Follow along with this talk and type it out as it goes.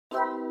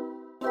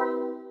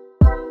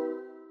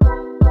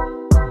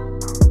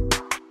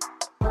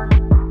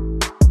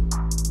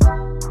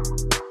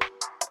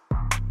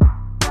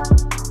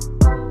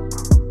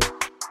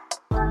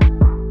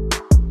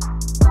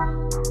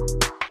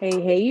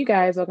Hey, you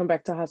guys, welcome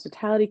back to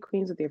Hospitality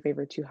Queens with your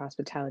favorite two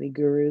hospitality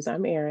gurus.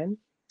 I'm Erin,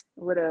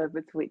 What up?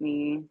 It's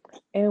Whitney.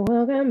 and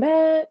welcome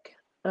back.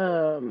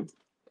 Um,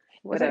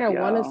 it's What like up,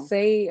 y'all? I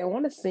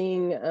want to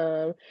sing,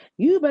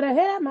 "You better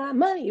have my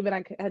money," but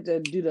had to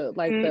do the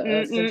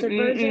censored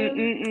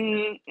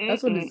version.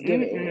 That's what it's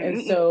giving. And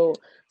so,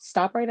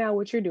 stop right now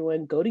what you're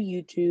doing. Go to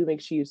YouTube.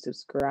 Make sure you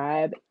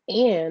subscribe,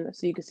 and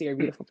so you can see our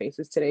beautiful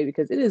faces today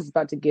because it is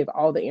about to give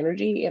all the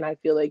energy. And I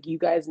feel like you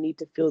guys need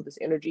to feel this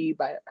energy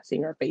by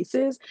seeing our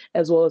faces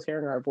as well as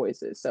hearing our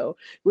voices. So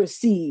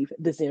receive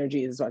this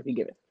energy is about to be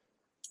given.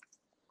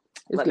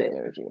 It's Love giving it.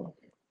 energy.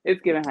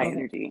 It's giving high Okay,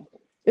 energy.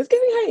 it's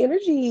giving high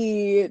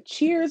energy.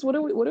 Cheers. What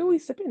are we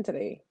sipping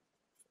today?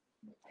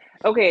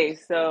 Okay,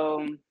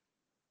 so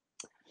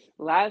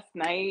last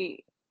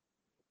night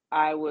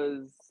I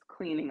was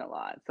cleaning a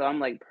lot. So I'm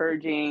like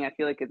purging. I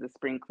feel like it's a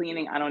spring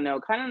cleaning. I don't know.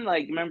 Kind of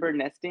like remember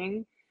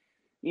nesting,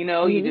 you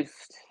Hmm.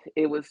 just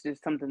it was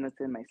just something that's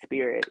in my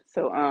spirit.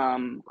 So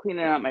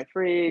cleaning out my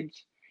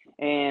fridge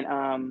and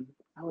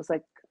I was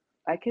like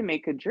I can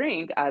make a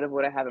drink out of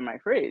what I have in my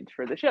fridge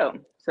for the show.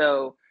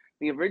 So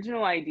the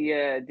original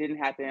idea didn't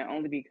happen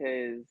only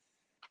because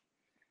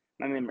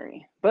my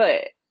memory.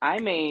 But I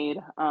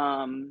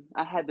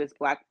had this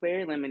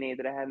blackberry lemonade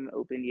that I haven't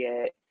opened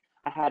yet.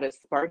 I had a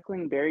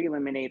sparkling berry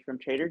lemonade from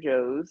Trader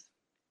Joe's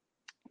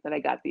that I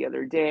got the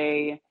other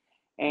day,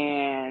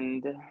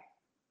 and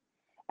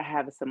I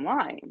have some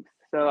limes.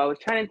 So I was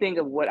trying to think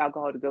of what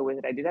alcohol to go with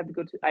it. I did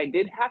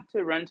have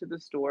to run to the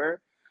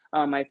store.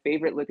 My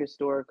favorite liquor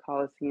store,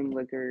 Coliseum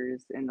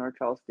Liquors in North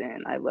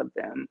Charleston. I love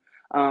them.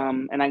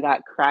 And I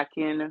got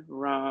Kraken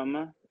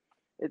rum.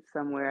 It's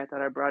somewhere. I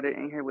thought I brought it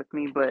in here with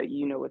me, but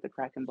you know what the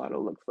Kraken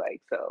bottle looks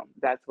like. So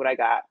that's what I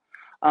got.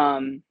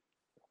 Um,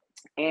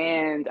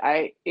 and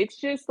it's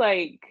just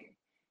like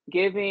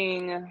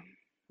giving,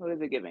 what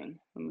is it giving?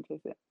 Let me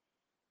taste it.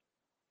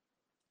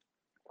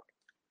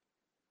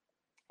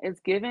 It's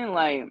giving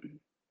like,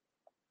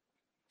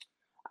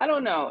 I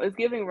don't know. It's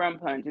giving rum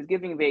punch. It's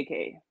giving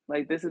vacay.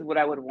 Like this is what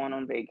I would want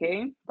on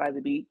vacay by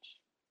the beach.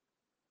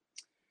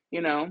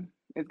 You know,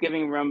 it's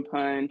giving rum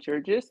punch or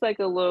just like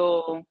a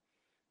little.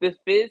 The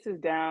fizz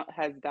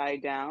has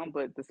died down,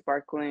 but the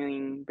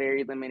sparkling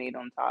berry lemonade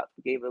on top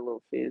gave it a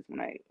little fizz when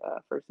I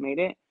first made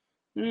it.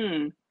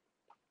 Mm,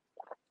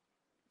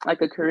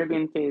 like a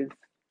Caribbean fizz.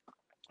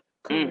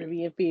 Mm,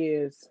 Caribbean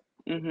Fizz.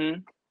 mm-hmm.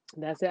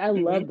 That's it. I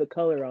Mm-hmm. love the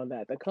color on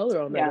that. The color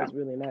on that Yeah. is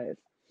really nice.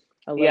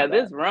 I Yeah, love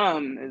that. this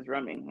rum is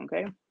rumming,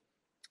 okay?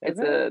 It's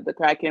Okay. the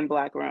Kraken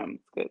black rum.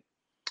 It's good.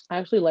 I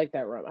actually like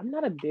that rum. I'm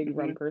not a big Mm-hmm.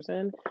 rum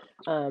person.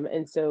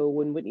 And so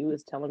when Whitney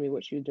was telling me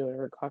what she was doing in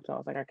her cocktail, I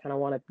was like, I kind of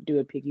want to do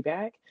a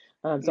piggyback.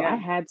 So I Yeah.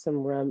 had some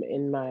rum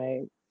in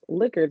my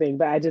liquor thing,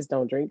 but I just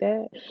don't drink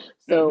that.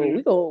 So Mm-hmm.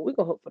 we go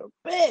hope for the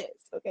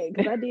best, okay?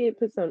 Because I did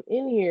put some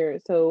in here.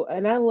 So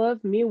and I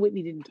love me and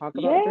Whitney didn't talk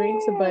about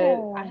drinks, but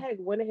I Yeah. had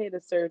went ahead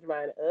and served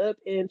mine up,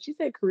 and she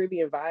said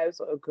Caribbean vibes.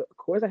 So of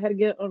course I had to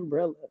get an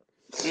umbrella.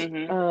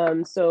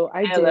 Mm-hmm. So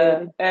I Ella,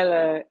 did.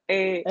 Ella,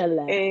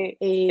 Ella, eh,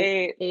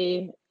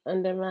 eh.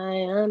 under my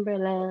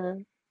umbrella.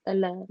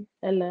 Ella,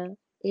 Ella,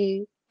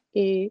 eh,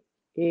 eh,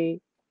 eh,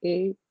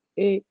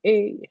 eh,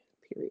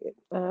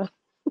 Period.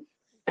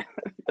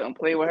 Don't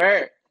play with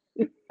her.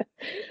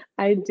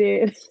 I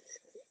did.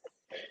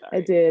 I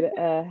Sorry. did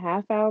a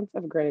half ounce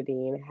of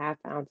grenadine, half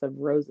ounce of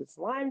roses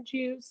lime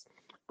juice,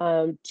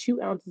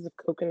 2 ounces of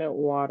coconut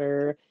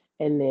water,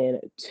 and then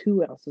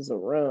 2 ounces of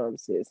rum,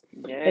 sis.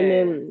 And Yes.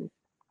 then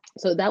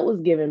so that was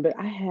given, but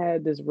I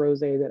had this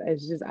rosé that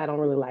it's just I don't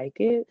really like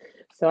it,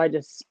 so I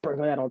just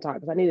sprinkle that on top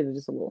because I needed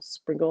just a little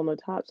sprinkle on the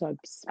top. So I I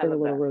sprinkled love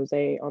a little that.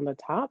 rosé on the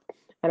top,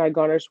 and I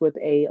garnished with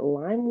a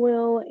lime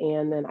wheel,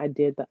 and then I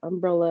did the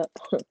umbrella,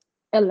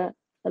 Ella,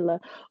 Ella,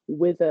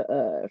 with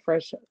a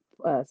fresh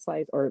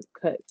slice or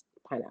cut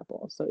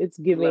pineapple. So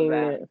Love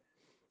that.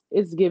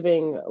 it's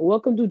giving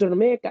welcome to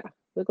Jamaica.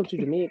 Welcome to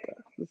Jamaica.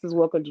 This is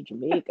welcome to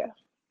Jamaica.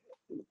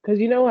 Because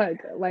you know what,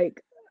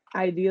 like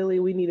ideally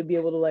we need to be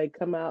able to like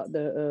come out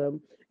the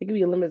it could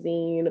be a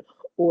limousine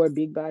or a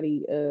big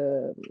body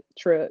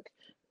truck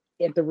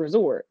at the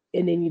resort,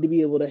 and they need to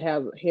be able to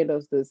have hand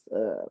us this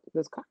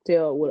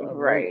cocktail with an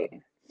umbrella. Right.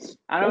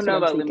 I don't That's what know I'm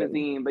about seeking.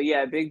 limousine, but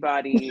yeah, big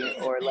body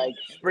or like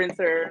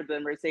Sprinter, the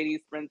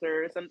Mercedes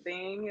Sprinter or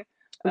something.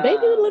 They do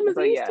But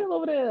limousines yeah, still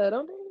over there,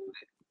 don't they?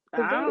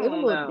 Because I it's a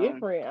don't little know.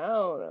 different. I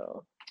don't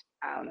know.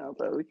 I don't know,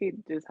 but we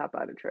could just hop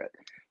out of truck.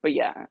 But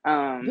yeah,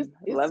 Just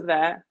love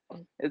that.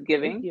 It's it's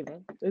giving.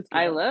 given. It's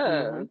I given.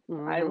 love.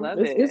 I love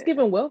It's it.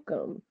 given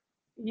welcome.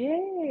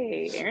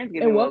 Yay. Aaron's And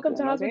giving welcome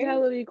to welcome, okay?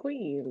 Hospitality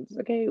Queens.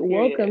 Okay,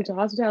 welcome to Period.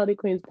 Hospitality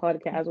Queens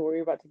podcast where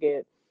we're about to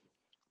get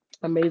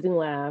amazing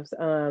laughs.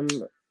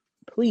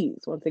 Please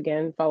once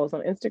again follow us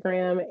on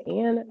Instagram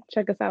and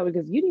check us out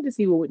because you need to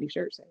see what Whitney's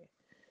shirt say.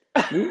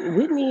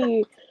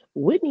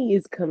 Whitney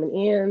is coming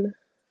in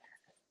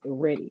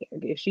ready.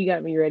 Okay, she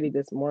got me ready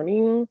this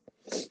morning.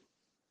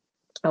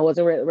 I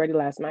wasn't ready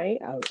last night.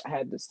 I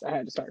had to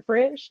start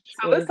fresh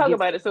So let's and talk get.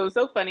 about it. So it's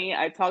so funny.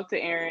 I talked to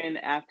Aaron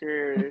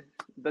after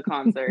the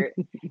concert,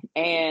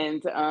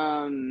 and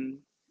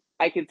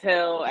I could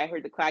tell. I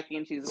heard the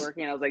clacking. She's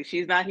working. I was like,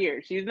 she's not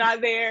here. She's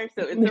not there.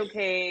 So it's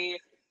okay.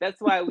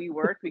 That's why we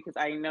work, because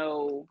I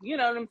know, you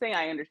know what I'm saying?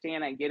 I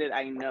understand. I get it.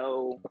 I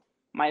know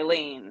my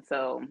lane.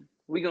 So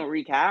we gonna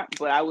recap.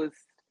 But I was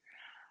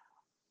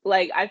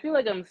like, I feel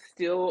like I'm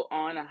still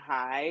on a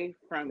high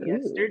from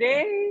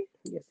yesterday.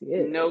 Yes,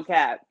 no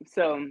cap.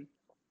 So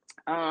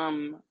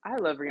I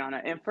love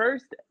Rihanna. And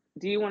first,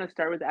 do you want to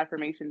start with the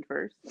affirmation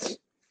first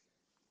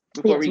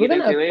before we we're get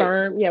gonna into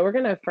affirm. it? Yeah, we're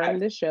gonna affirm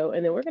this show,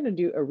 and then we're gonna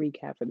do a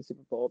recap for the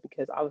Super Bowl,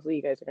 because obviously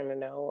you guys are gonna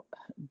know,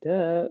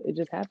 duh, it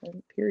just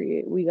happened.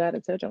 Period. We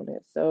gotta touch on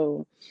it.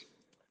 So,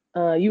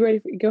 you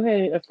ready? Go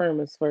ahead and affirm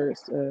us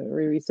first,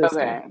 Riri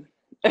sister.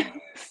 Okay.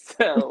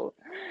 So,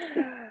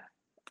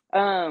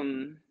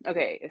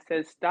 okay. It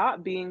says,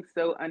 stop being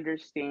so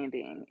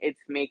understanding.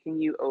 It's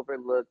making you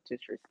overlook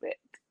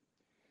disrespect.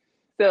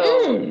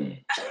 So.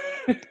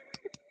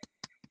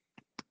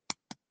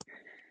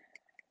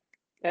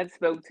 That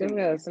spoke to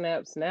me.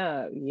 Snap.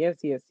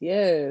 Yes.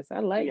 I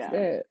like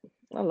that.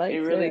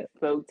 It really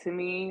spoke to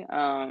me.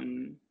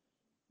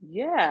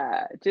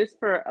 Yeah, just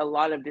for a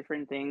lot of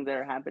different things that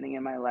are happening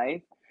in my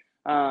life.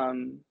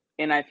 And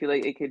I feel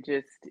like it could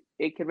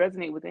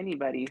resonate with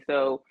anybody.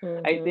 So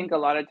I think a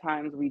lot of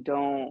times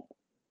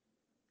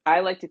I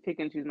like to pick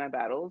and choose my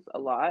battles a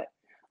lot.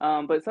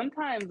 But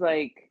sometimes,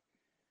 like,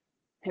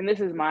 and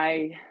this is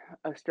a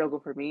struggle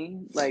for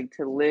me, like,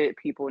 to let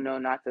people know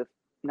not to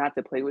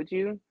play with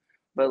you,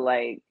 but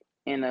like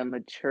in a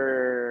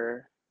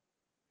mature,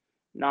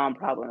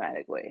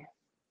 non-problematic way.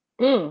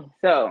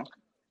 So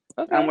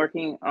okay. I'm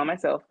working on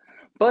myself,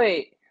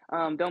 but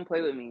don't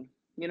play with me.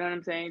 You know what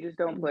I'm saying? Just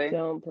don't play.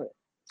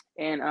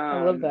 And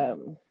I love that.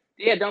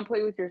 Yeah, don't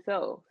play with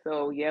yourself.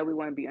 So yeah, we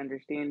want to be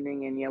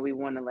understanding, and yeah, we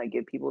want to like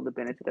give people the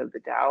benefit of the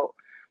doubt,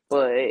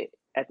 but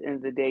at the end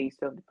of the day, you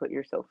still have to put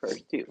yourself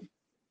first too.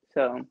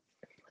 So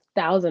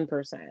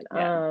 1000%.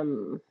 Yeah.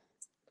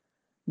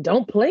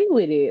 Don't play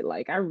with it.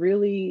 Like,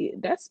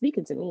 that's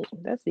speaking to me. We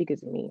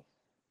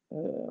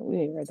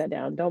need to write that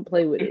down. Don't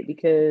play with it,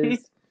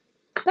 because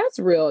that's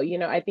real. You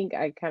know, I think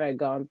I kind of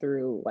gone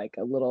through like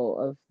a little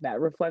of that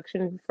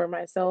reflection for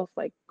myself,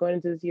 like going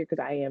into this year,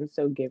 because I am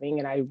so giving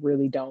and I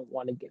really don't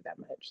want to give that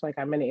much. Like,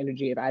 I'm in an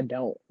energy of I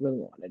don't really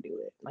want to do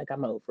it. Like,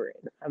 I'm over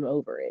it.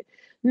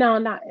 No,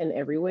 not in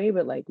every way,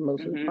 but like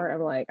most of the part,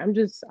 I'm like,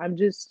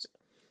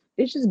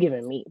 it's just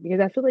giving me,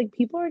 because I feel like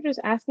people are just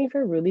asking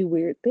for really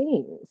weird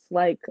things,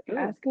 like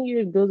asking you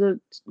to go to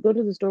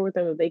the store with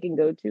them that they can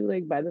go to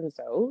like by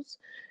themselves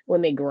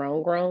when they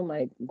grown,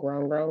 like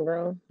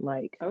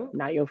like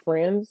not your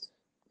friends.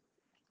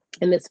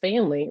 And this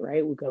family,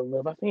 right? We go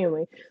love our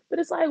family, but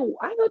it's like,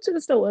 I go to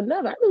the store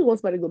enough. I really want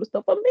somebody to go to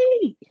stuff for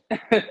me.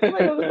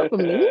 Somebody go to stuff for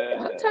me.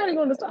 I'm tired of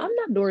going to stuff. I'm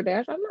not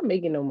DoorDash. I'm not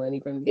making no money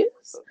from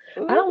this.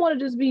 I don't want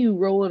to just be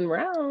rolling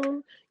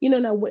around, you know.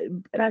 Now,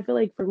 and I feel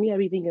like for me, I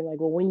be thinking like,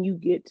 well, when you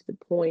get to the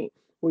point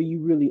where you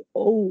really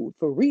old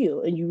for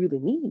real and you really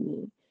need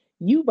me,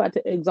 you about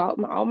to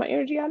exalt all my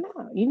energy out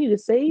now. You need to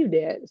save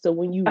that, so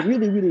when you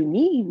really, really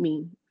need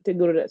me to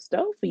go to that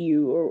stuff for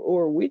you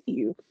or with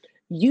you,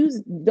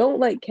 don't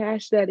like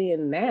cash that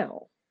in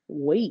now.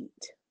 Wait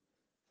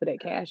for that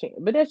cash in.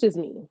 But that's just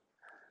me.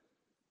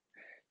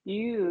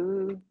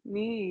 You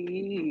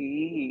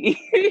need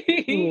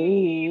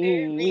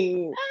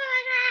me. Oh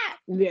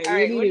my God. All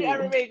right, what's your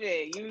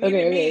affirmation? You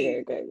needed me.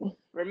 Okay.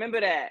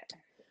 Remember that.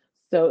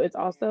 So it's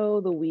also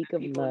the week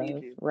of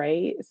love,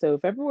 right? So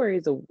February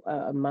is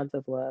a month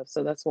of love.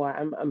 So that's why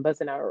I'm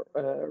busting out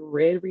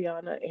red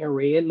Rihanna and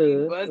red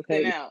love.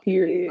 Okay, out.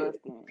 Period.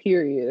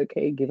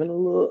 Okay, giving a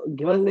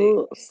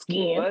little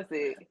skin. Bust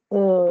it.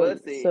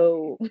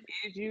 So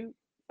is you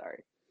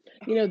sorry.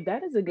 You know,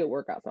 that is a good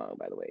workout song,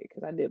 by the way,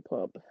 because I did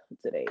pump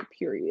today,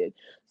 period.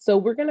 So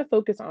we're going to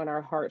focus on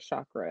our heart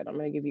chakra. And I'm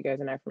going to give you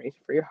guys an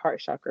affirmation for your heart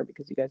chakra,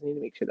 because you guys need to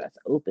make sure that's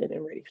open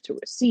and ready to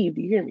receive.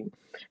 Do you hear me?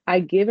 I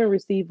give and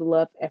receive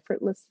love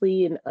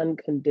effortlessly and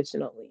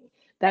unconditionally.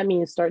 That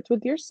means starts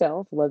with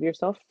yourself. Love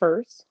yourself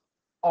first,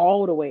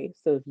 all the way.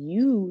 So if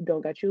you don't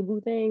got your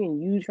boo thing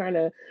and you trying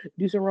to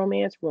do some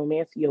romance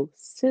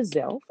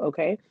yourself,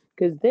 okay?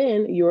 Because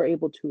then you're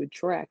able to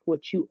attract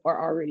what you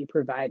are already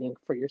providing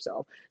for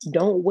yourself.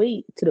 Don't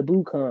wait till the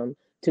boo come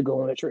to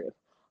go on a trip.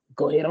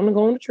 Go ahead on and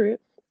go on a trip,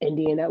 and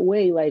then that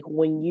way, like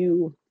when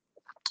you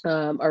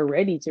are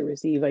ready to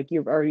receive, like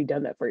you've already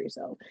done that for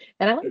yourself.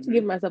 And I like to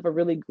give myself a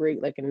really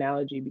great like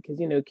analogy, because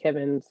you know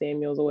Kevin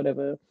Samuels or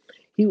whatever,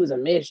 he was a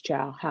miss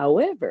child.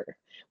 However,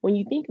 when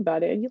you think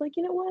about it, you're like,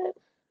 you know what?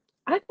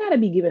 I gotta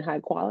be given high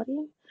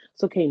quality.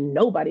 So can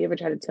nobody ever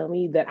try to tell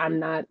me that I'm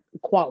not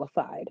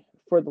qualified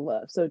for the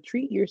love. So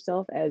treat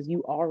yourself as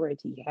you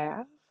already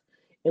have,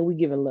 and we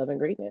giving love and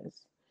greatness.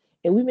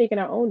 And we making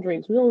our own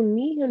drinks. We don't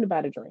need him to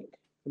buy the drink.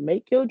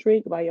 Make your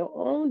drink, buy your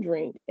own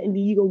drink, and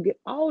then you go get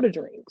all the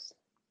drinks.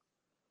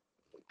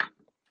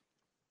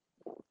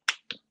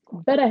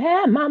 Better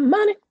have my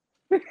money.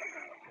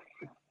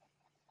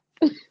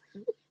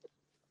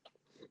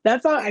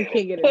 That's all. I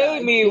can't get it out.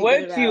 Pay me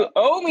what you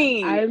owe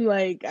me.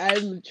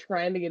 I'm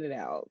trying to get it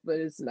out, but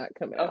it's not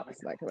coming out.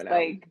 It's not coming out.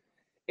 Like,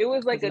 It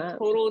was like It's a not.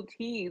 total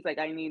tease. Like,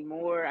 I need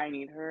more. I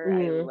need her.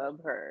 I Mm-hmm. love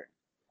her.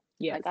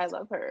 Yes. Like, I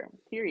love her.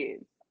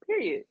 Period.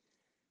 Period.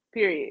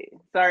 Period.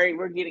 Sorry,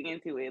 we're getting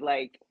into it.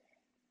 Like,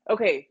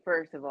 okay,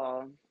 first of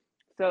all,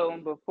 so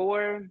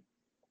before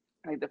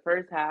like the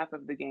first half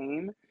of the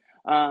game,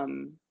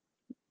 um,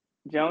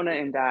 Jonah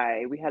and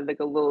I, we had like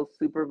a little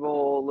Super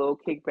Bowl, little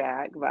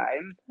kickback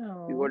vibe.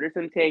 We Oh. ordered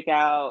some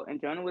takeout,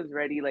 and Jonah was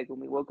ready. Like when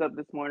we woke up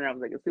this morning, I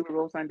was like a Super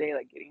Bowl Sunday,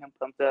 like getting him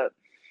pumped up,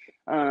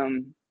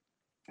 um,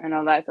 and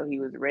all that. So he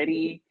was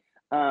ready.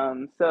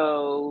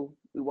 So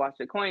we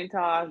watched a coin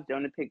toss.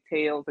 Jonah picked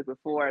tails. Like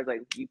before, I was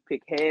like, "You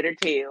pick head or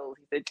tails?"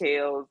 He said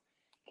tails.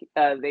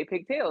 They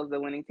picked tails, the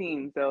winning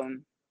team. So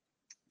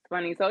it's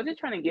funny. So I was just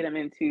trying to get him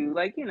into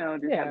like,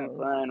 just Yeah. having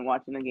fun,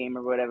 watching the game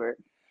or whatever.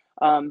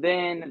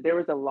 Then there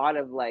was a lot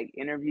of like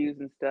interviews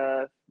and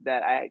stuff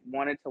that I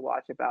wanted to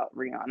watch about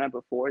Rihanna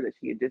before that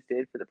she had just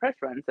did for the press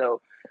run.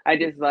 So I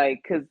just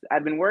like, cause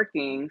I've been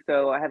working,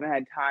 so I haven't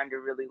had time to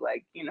really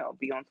like,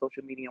 be on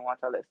social media and watch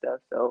all that stuff.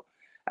 So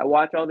I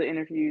watched all the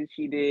interviews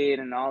she did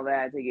and all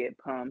that to get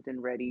pumped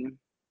and ready.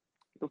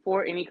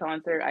 Before any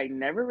concert, I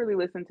never really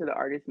listened to the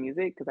artist's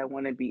music because I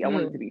wanted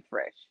it to Mm. be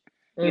fresh,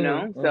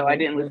 Mm-hmm. So I Mm-hmm.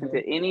 didn't listen Mm-hmm.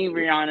 to any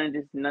Rihanna,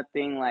 just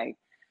nothing like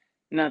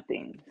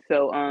nothing.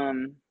 So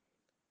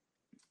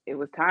it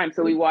was time.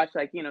 So we watched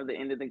like, the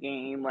end of the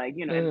game, like,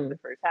 end of Mm-hmm. the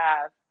first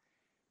half,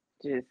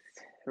 just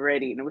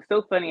ready. And it was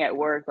so funny at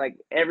work. Like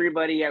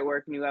everybody at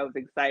work knew I was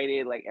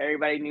excited. Like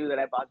everybody knew that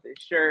I bought this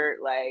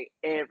shirt. Like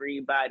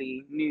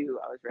everybody knew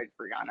I was ready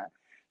for Rihanna.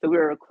 So we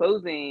were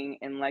closing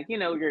and like, we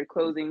were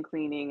closing,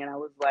 cleaning, and I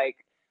was like,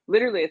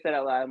 literally I said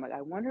out loud, I'm like,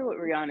 I wonder what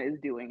Rihanna is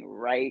doing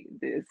right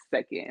this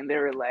second. And they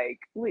were like,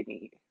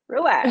 Whitney,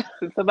 relax.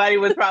 And somebody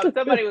was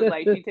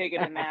like, she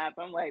taking a nap.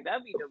 I'm like,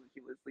 that'd be dope if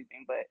she was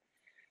sleeping. But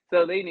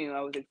so they knew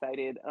I was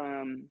excited.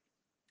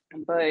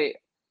 But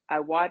I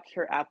watched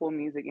her Apple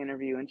Music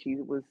interview and she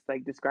was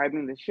like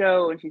describing the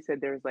show and she said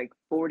there's like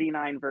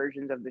 49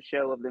 versions of the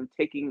show of them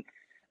taking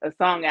a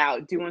song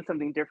out, doing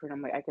something different.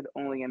 I'm like, I could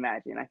only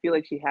imagine. I feel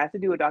like she has to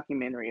do a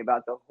documentary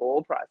about the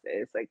whole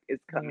process. Like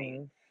it's coming.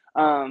 Mm.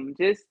 Um,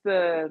 just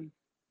the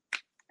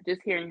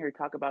just hearing her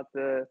talk about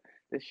the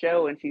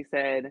show and she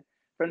said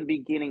from the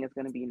beginning it's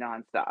gonna be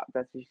nonstop.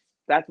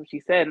 That's what she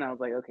said, and I was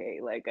like, okay,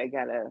 like I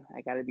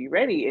gotta be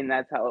ready, and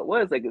that's how it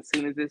was. Like as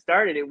soon as it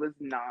started, it was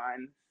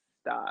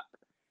nonstop,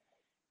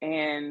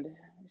 and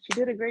she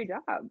did a great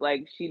job.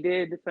 Like she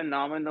did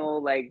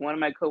phenomenal. Like one of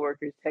my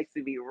coworkers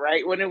texted me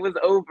right when it was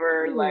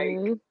over.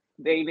 Like Mm.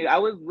 they knew I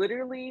was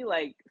literally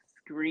like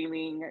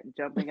screaming,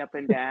 jumping up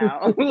and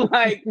down.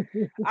 Like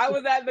I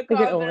was at the I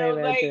can concert. only I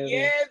was like, imagine.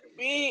 "Yes,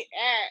 me,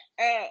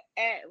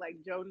 Like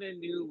Jonah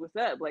knew what's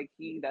up. Like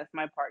that's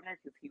my partner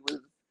because he was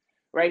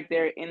right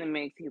there in the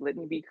mix. He let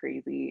me be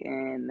crazy,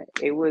 and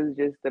it was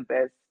just the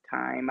best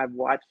time. I've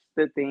watched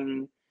the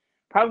thing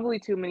probably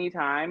too many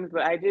times,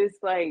 but I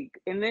just like,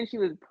 and then she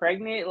was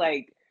pregnant.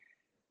 Like,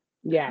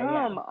 Yeah,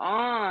 yeah. come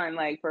on,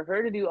 like for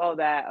her to do all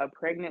that, a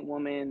pregnant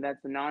woman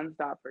that's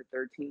nonstop for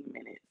 13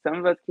 minutes. Some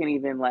of us can't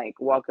even like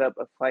walk up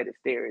a flight of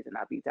stairs and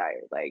not be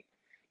tired. Like,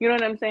 you know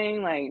what I'm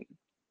saying? Like,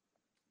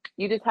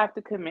 you just have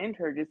to commend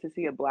her just to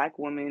see a black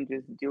woman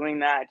just doing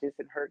that just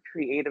in her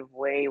creative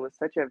way with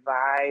such a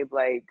vibe.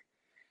 Like,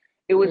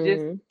 it was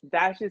just Mm-hmm.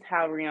 that's just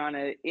how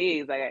Rihanna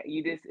is. Like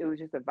it was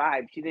just a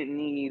vibe. She didn't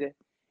need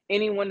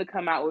anyone to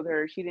come out with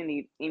her. She didn't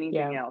need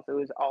anything Yeah, else. It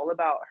was all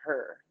about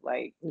her.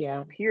 Like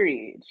yeah.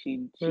 period.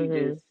 She Mm-hmm.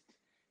 just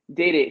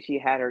did it. She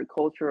had her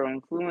cultural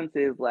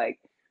influences. Like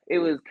it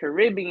was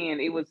Caribbean.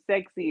 It was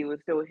sexy. It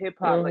was still hip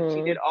hop. Like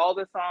she Mm-hmm. did all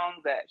the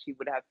songs that she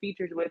would have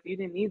features with. You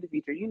didn't need the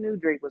feature. You knew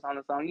Drake was on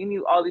the song. You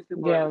knew all these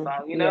people were on the Yeah,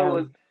 song. It yeah,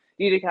 was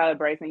DJ Khaled,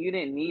 Bryson. You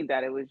didn't need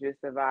that. It was just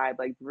a vibe.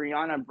 Like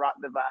Rihanna brought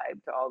the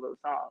vibe to all those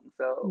songs.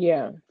 So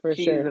yeah, for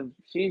sure.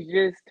 she's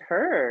just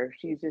her.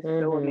 She's just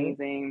so Mm-hmm.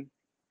 amazing.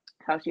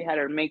 How she had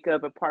her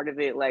makeup a part of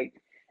it, like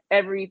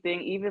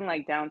everything, even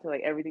like down to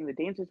like everything the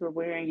dancers were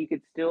wearing. You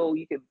could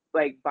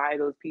like buy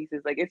those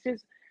pieces. Like it's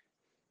just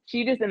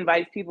she just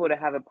invites people to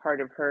have a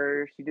part of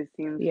her. She just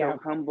seems Yeah, so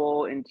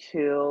humble and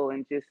chill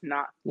and just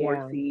not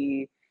yeah.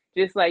 forcey.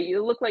 Just like it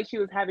looked like she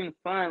was having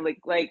fun. Like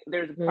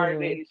there's a part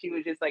of it Mm-hmm. and she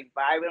was just like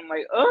vibing. I'm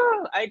like,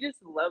 oh, I just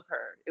love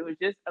her. It was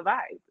just a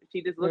vibe.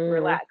 She just looked Mm-hmm.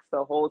 relaxed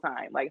the whole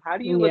time. Like, how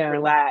do you look Yeah,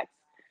 relaxed,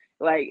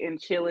 like and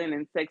chilling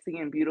and sexy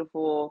and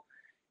beautiful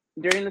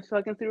during the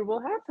fucking Super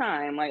Bowl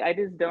halftime? Like, I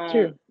just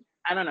don't. true,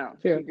 I don't know.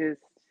 true.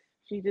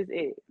 She's just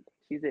it.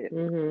 She's it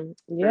Mm-hmm.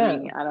 for Yeah,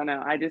 me. I don't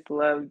know. I just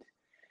loved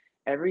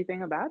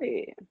everything about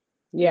it.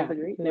 yeah.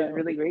 It was No,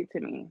 really great to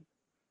me.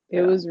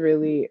 it So was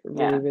really,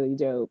 really, yeah, really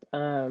dope.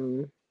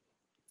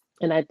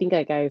 And I think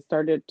like I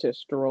started to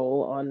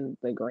stroll on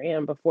the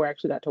gram before I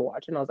actually got to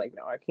watch it. And I was like,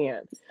 no, I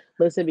can't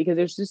listen because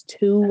there's just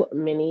too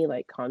many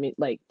like comment,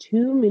 like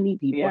too many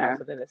people have yeah,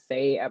 something to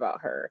say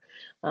about her.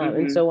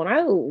 And mhm, so when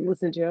I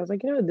listened to it, I was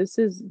like, this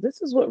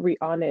is what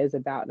Rihanna is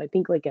about. And I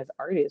think like as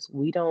artists,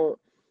 we don't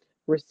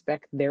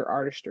respect their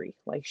artistry.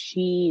 Like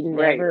she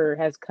right, never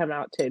has come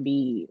out to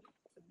be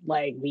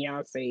like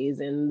Beyonce's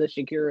and the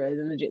Shakiras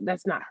and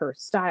that's not her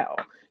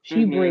style.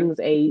 She mhm, brings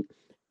a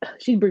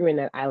she's bringing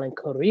that island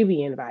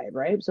Caribbean vibe,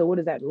 right? So what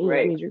does that mean? That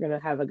Right. means you're gonna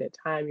have a good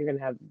time. You're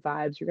gonna have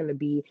vibes. You're gonna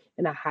be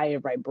in a higher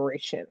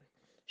vibration.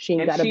 She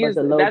ain't And gotta bust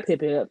a low that's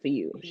pip it up for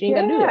you. She ain't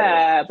gotta do that.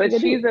 yeah, She but ain't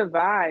gotta do she's it. a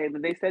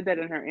vibe. They said that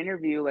in her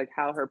interview, like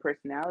how her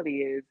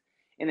personality is,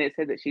 and it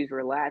said that she's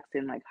relaxed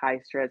and like high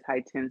stress,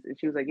 high tense. And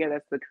she was like, "Yeah,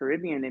 that's the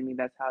Caribbean in me.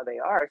 That's how they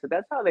are. So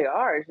that's how they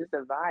are. It's just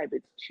a vibe.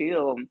 It's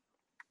chill,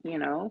 you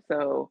know."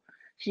 So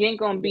she ain't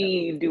gonna Yeah.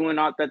 be doing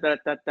all that, that,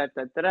 that, that,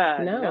 that,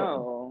 that. No,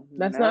 No,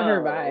 that's not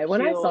her no, vibe. When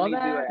she I don't saw need to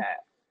do that, that.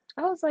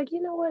 I was like,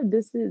 you know what?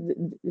 This is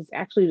it's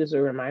actually just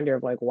a reminder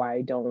of like why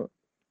I don't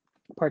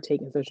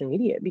partake in social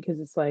media because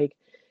it's like,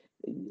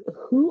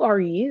 who are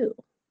you?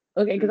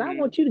 Okay, because I Hmm.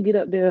 want you to get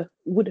up there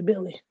with the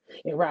belly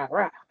and rah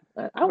rah.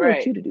 I want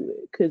Right, you to do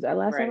it because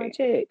last time I right.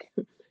 checked,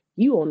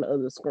 you on the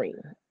other screen.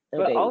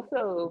 But Okay.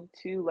 also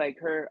too, like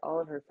her, all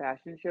of her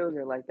fashion shows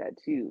are like that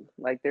too.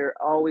 Like they're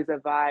always a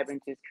vibe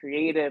and just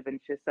creative and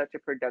just such a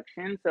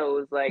production. So it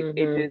was like it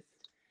Mm-hmm. just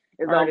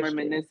is all Artistry.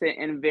 reminiscent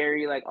and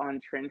very like on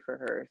trend for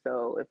her.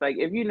 So if like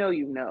if you know,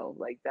 you know.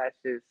 Like that's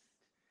just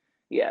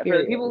yeah. For the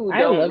Period. people who I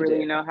don't loved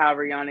really it. know how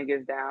Rihanna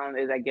gets down,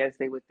 is I guess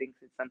they would think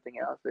it's something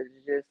else. But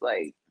it's just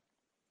like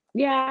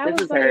Yeah, I this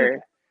was is like,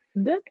 her.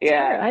 that's her.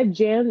 Yeah. I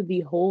jammed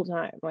the whole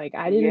time. Like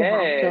I didn't have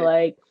to Yes.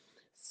 like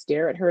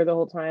stare at her the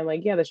whole time.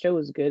 Like, yeah, the show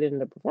was good and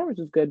the performance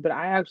was good, but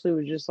I actually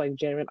was just like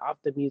jamming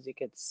off the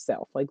music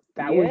itself. Like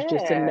that was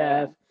just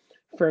enough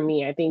Yeah. for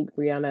me. I think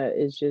Rihanna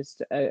is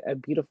just a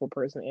beautiful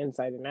person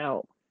inside and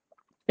out.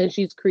 And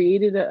she's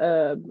created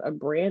a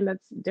brand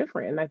that's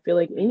different. And I feel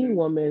like any Mhm.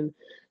 woman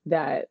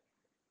that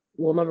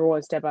will number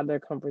one step out of their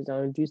comfort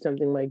zone, do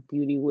something like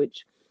beauty,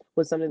 which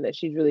was something that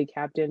she's really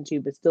capped into,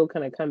 but still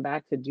kind of come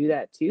back to do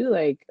that too.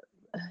 Like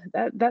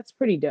that's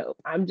pretty dope.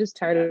 I'm just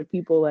tired Yeah. of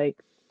people like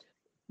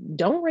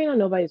don't rain on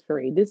nobody's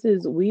parade. This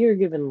is we are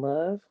giving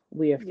love.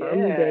 We affirm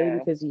the day Yeah.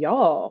 because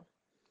y'all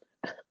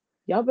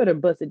better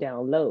bust it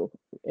down low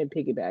and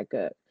pick it back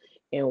up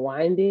and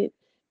wind it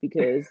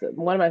because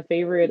one of my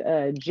favorite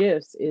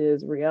gifs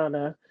is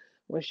Rihanna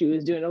when she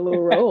was doing a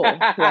little roll.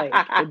 Like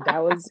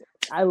that was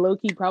I low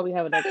key probably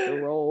have an extra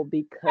roll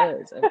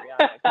because of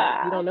Rihanna. Because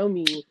if you don't know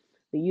me,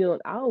 then you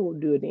don't I will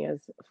do a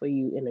dance for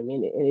you in a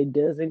minute and it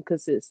doesn't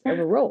consist of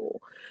a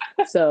roll.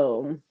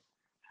 So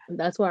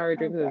that's why our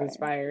drink is Okay.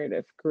 inspired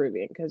of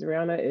Caribbean because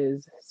Rihanna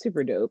is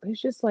super dope.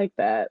 It's just like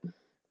that,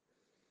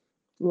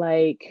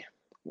 like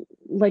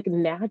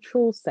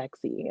natural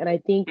sexy. And I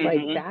think like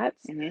Mhm.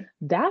 Mhm.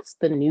 that's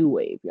the new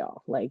wave,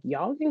 y'all. Like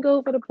y'all can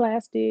go for the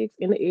plastics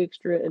and the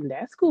extra, and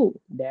that's cool.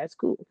 That's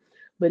cool.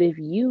 But if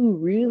you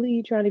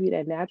really trying to be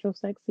that natural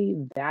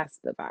sexy, that's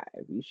the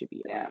vibe you should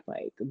be on. Yeah.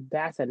 Like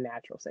that's a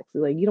natural sexy.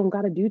 Like you don't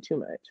gotta do too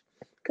much.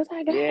 Cause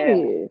I got Yeah.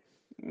 it.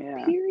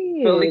 Yeah.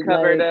 Fully Period.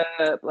 covered Like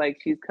up. Like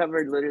she's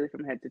covered literally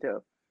from head to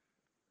toe.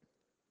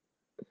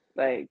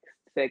 Like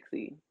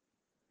sexy.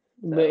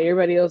 but So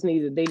everybody else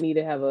need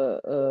to have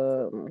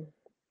a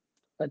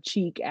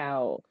cheek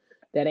out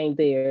that ain't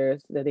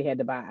theirs that they had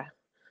to buy.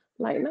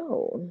 Like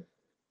no.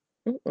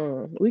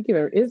 Mm-mm. We give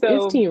her it's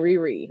so Team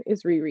Riri.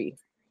 It's Riri.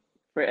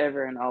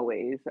 forever and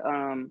always.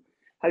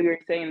 How you were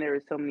saying there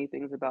were so many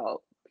things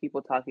about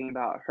people talking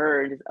about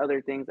her and just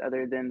other things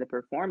other than the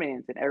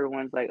performance, and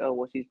everyone's like, "Oh,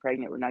 well, she's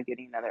pregnant. We're not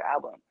getting another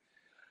album."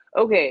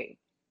 Okay,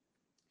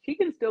 she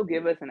can still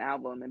give us an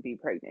album and be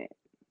pregnant.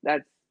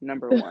 That's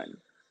number one.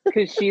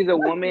 Because she's a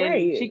woman,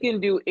 Right. she can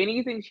do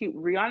anything.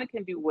 Rihanna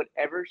can do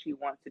whatever she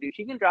wants to do.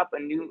 She can drop a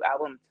new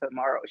album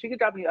tomorrow. She could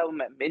drop a new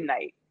album at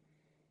midnight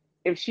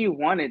if she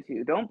wanted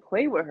to. Don't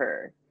play with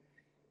her.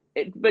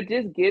 But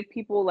just give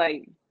people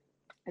like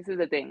this is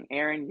the thing,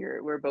 Aaron.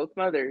 We're both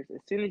mothers.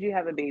 As soon as you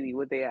have a baby,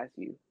 what they ask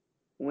you,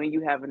 when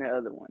you having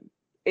another one.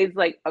 It's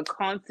like a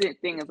constant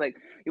thing. It's like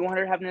you want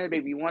her to have another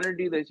baby. You want her to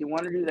do this. You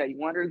want her to do that. You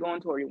want her to go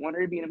on tour. You want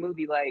her to be in a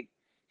movie. Like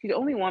she's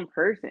only one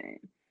person.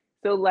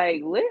 So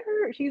like let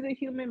her. She's a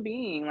human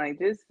being. Like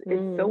just it's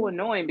so Mm-hmm.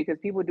 annoying because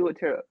people do it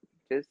to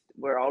just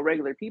we're all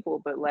regular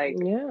people. But like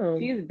Yeah.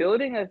 she's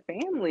building a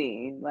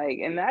family. Like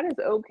and that is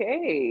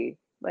okay.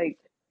 Like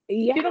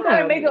she don't gotta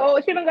Yeah.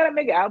 make she don't gotta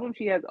make an album.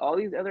 She has all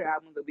these other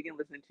albums that we can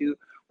listen to,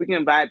 we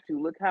can vibe to.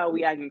 Look how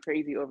we acting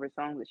crazy over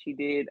songs that she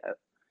did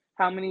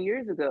how many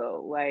years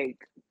ago. Like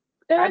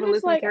And I I haven't just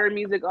listened like to her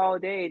music all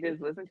day.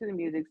 Just listen to the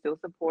music, still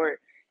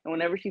support. And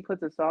whenever she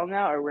puts a song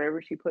out or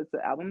wherever she puts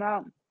the album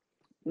out,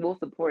 we'll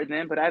support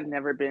them. But I've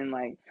never been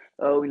like,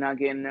 oh, we're not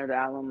getting another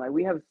album. Like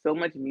we have so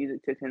much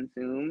music to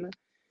consume,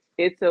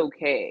 it's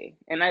okay.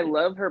 And I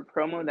love her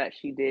promo that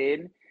she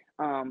did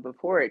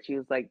before it. She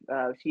was like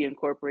she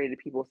incorporated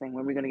people saying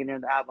when we're gonna get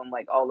into the album,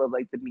 like all of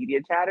like the media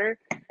chatter.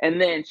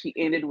 And then she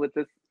ended with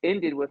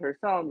her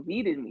song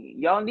Needed Me.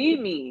 Y'all need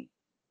me.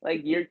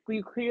 Like you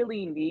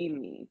clearly need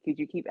me because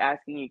you keep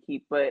asking, you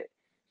keep but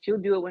she'll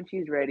do it when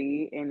she's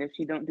ready. And if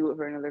she don't do it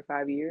for another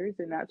 5 years,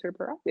 then that's her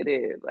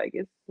prerogative. Like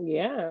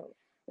yeah.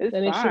 it's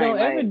And if she fine. don't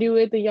ever Like do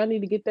it, then y'all need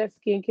to get that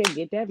skincare,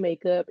 get that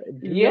makeup,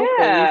 do your face,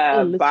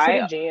 yeah, and listen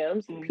to the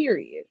jams.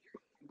 Period.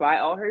 buy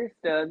all her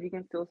stuff, you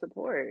can still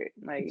support.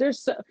 Like There's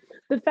so,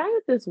 the fact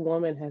that this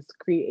woman has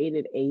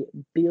created a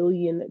 $1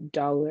 billion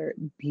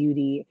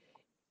beauty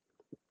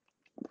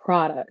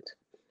product.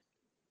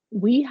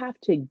 We have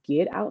to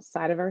get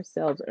outside of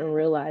ourselves and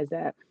realize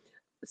that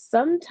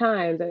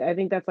sometimes I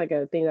think that's like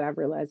a thing that I've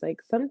realized.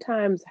 Like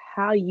sometimes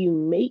how you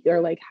make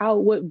or like how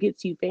what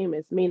gets you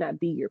famous may not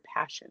be your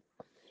passion.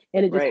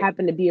 And it just Right.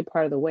 happened to be a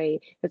part of the way.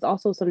 It's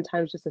also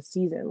sometimes just a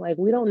season. Like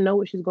we don't know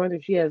what she's going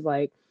through. She has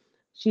like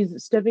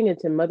she's stepping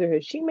into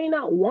motherhood. She may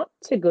not want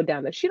to go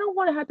down there. She don't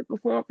want to have to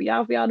perform for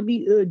y'all to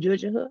be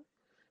judging her.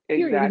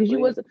 Period.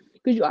 Exactly.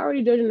 Because you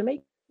already judging the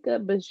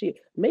makeup, but she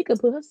makeup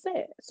put her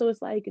sad. So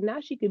it's like now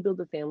she can build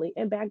a family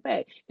and back.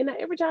 And now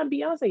every time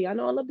Beyonce, y'all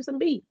know I love me some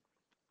beat.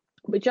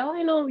 But y'all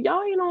ain't on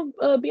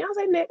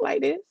Beyonce neck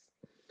like this.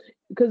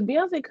 Because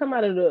Beyonce come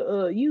out of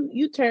the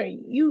you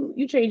change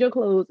your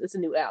clothes, it's a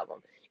new album.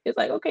 It's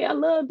like, okay, I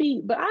love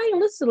beat, but I ain't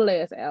listened to the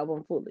last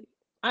album fully.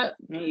 I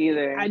Me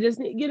either. I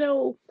just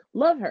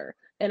love her.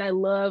 And I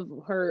love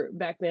her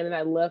back then and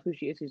I love who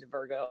she is. She's a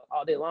Virgo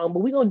all day long. But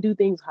we gonna do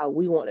things how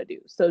we want to do.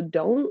 So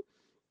don't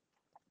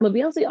but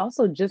Beyonce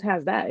also just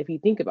has that if you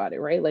think about it,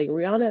 right? Like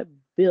Rihanna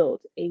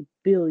built $1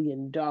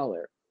 billion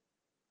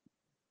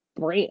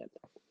brand.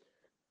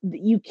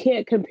 You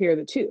can't compare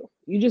the two.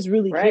 You just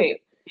really can't.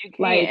 Right. You can't.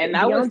 Like And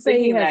I was Beyonce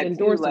thinking has that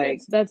too,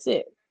 like, endorsements. That's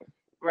it.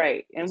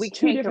 right. And we It's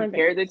two can't different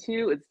compare the things.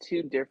 two. It's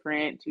two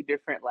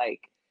different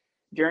like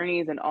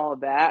journeys and all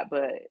of that.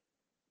 But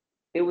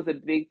it was a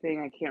big thing.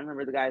 I can't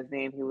remember the guy's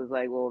name. He was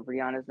like, well,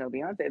 Rihanna's no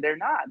Beyonce. They're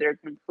not. They're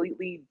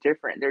completely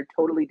different. They're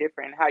totally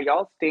different. How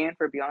y'all stand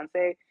for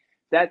Beyonce,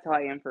 that's how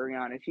I am for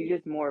Rihanna. She's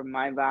just more of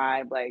my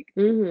vibe. Like,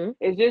 Mm-hmm.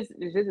 it's just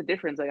a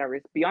difference. Like,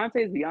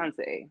 Beyonce is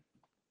Beyonce.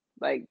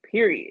 Like,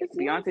 period. It's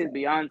Beyonce is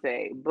Beyonce.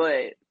 Beyonce.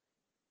 But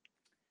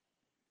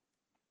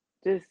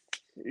just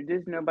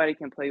just nobody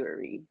can play with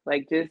Ree.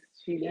 Like just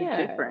she's just Yeah,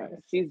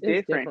 different. She's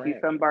it's different. She's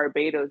different. from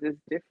Barbados. It's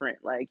different.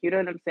 Like you know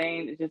what I'm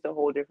saying? It's just a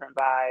whole different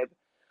vibe.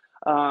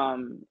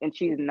 And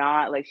she's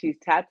not like she's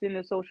tapped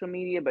into social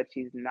media, but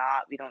she's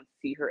not. We don't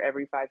see her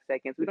every 5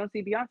 seconds. We don't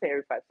see Beyonce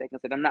every 5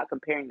 seconds. And I'm not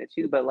comparing the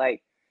two, but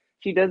like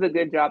she does a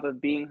good job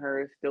of being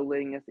her, still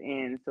letting us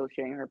in, still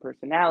sharing her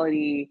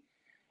personality,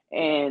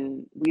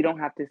 and we don't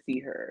have to see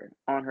her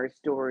on her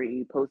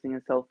story posting a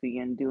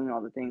selfie and doing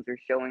all the things or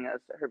showing us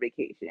her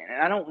vacation,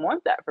 and I don't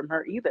want that from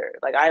her either.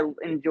 Like I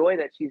enjoy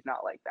that she's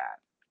not like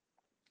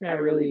that. I I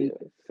really do.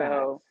 really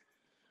So facts.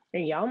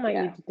 And y'all might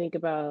yeah. need to think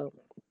about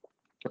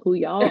who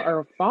y'all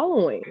are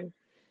following.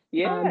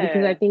 Because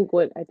Yeah. I think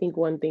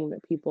one thing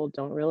that people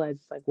don't realize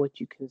is like what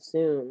you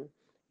consume,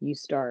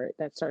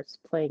 that starts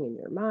playing in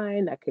your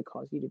mind. That could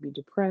cause you to be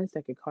depressed.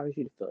 That could cause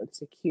you to feel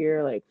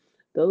insecure. Like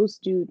those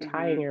do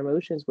tie in Mhm. your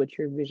emotions, what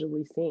you're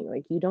visually seeing.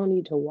 Like you don't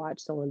need to watch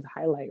someone's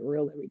highlight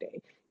reel every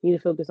day. You need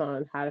to focus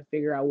on how to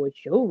figure out what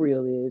your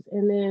reel is,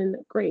 and then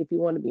great if you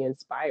want to be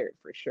inspired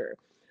for sure.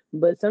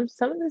 But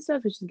some of this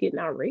stuff is just getting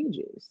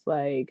outrageous.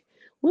 Like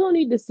we don't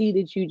need to see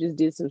that you just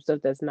did some stuff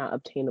that's not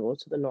obtainable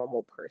to the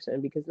normal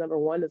person because number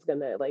one is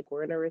gonna like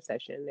we're in a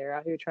recession. They're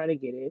out here trying to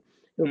get it.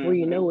 Before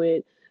you Mhm. know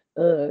it,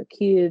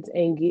 kids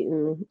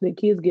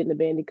getting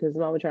abandoned because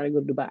mama trying to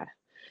go to Dubai.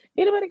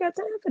 Anybody got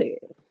time for that?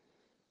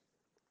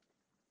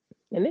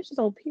 And it's just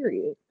on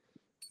period.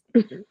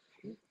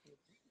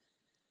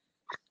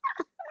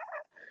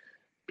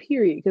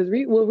 Period. Because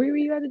what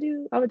Riri got to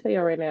do, I'm gonna tell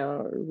y'all right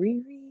now,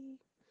 Riri,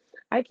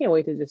 I can't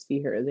wait to just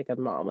see her as like a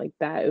mom. Like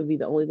that would be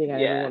the only thing I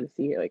ever Yeah. want to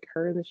see her, like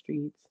her in the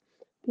streets,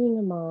 being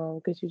a mom,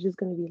 because she's just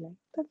gonna be like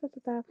da, da,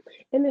 da, da.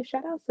 And then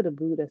shout outs to the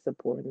boo that's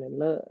supporting and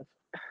love.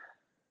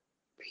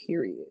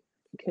 Period.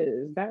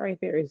 Because that right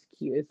there is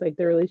cute. It's like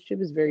the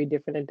relationship is very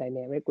different and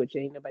dynamic, which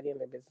ain't nobody in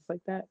their business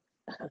like that.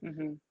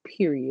 Mhm.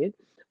 Period.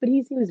 But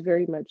he seems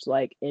very much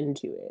like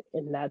into it,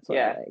 and that's what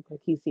I Yeah. like.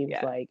 Like he seems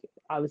Yeah. like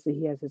obviously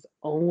he has his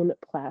own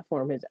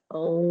platform, his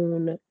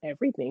own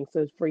everything.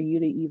 So for you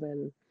to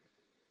even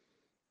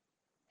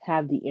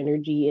have the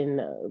energy and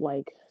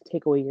like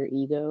take away your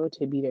ego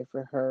to be there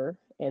for her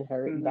and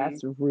her, Mhm.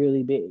 that's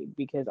really big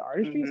because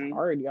artistry is Mhm.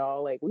 hard,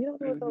 y'all. Like we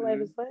don't know what their life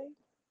is Mhm. like.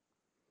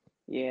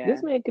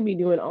 This Yeah. man could be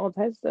doing all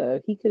types of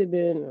stuff. He could have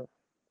been,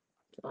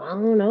 I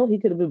don't know, he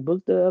could have been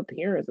booked a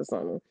appearance or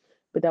something.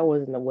 But that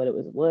wasn't what it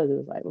was. It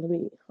was like,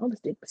 I'm gonna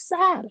stick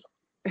beside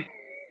him.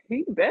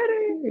 He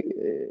better.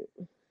 Period.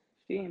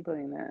 She ain't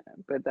playing that,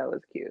 but that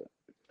was cute.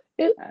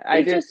 It I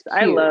it's just just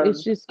cute.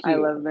 It's just I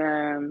cute. love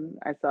them.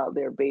 I saw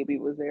their baby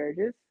was there.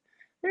 Just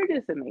they're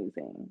just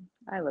amazing.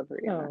 I love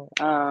Rihanna.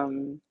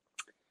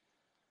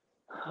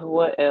 Oh,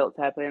 What else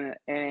happened?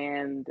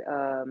 And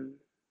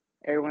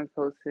everyone's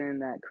posting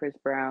that Chris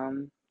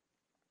Brown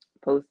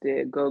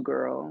posted "Go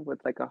Girl"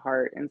 with like a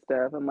heart and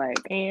stuff. I'm like,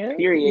 and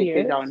period,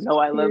 because y'all yes, know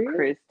I love period,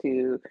 Chris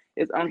too.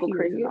 It's Uncle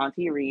Chris and period.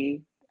 Auntie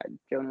Ree.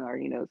 Jonah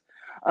already knows.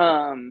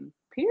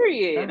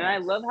 Period. And I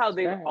love how Facts,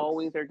 they facts.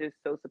 always are just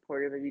so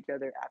supportive of each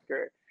other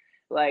after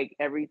like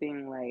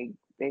everything. Like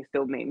they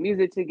still make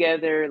music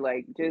together.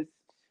 Like just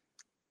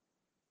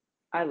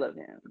I love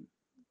him.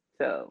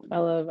 So I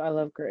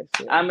love Chris.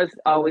 Yeah, I must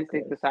I love always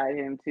stick Chris. beside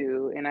him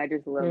too. And I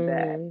just love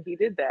that Mhm, he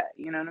did that.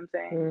 You know what I'm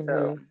saying? So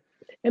mhm.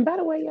 And by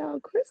the way, y'all,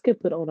 Chris could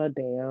put on a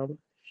damn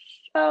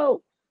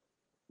show.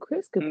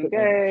 Chris could put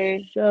on a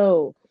okay.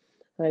 show.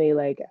 honey,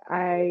 like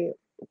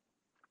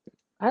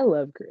I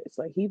love Chris.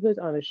 Like he puts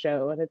on a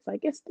show, and it's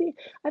like it's the.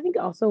 I think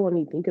also when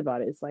you think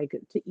about it, it's like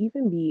to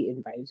even be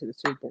invited to the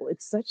Super Bowl.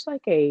 It's such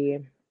like a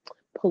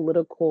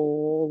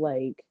political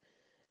like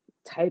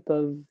type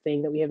of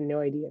thing that we have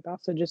no idea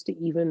about. So just to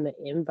even the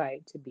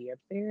invite to be up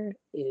there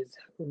is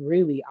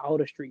really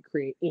out of street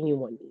create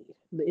anyone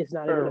need. It's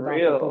not even For about the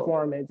real.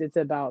 performance. It's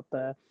about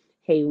the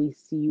hey, we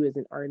see you as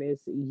an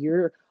artist.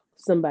 You're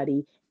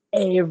somebody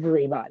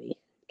everybody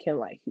can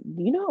like.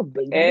 You know how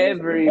big that is?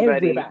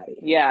 Everybody. Everybody.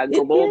 Yeah, It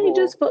ain't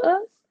just global. for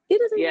us.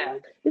 It isn't for Yeah.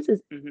 us. This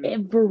is Mhm.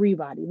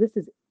 everybody. This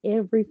is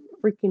every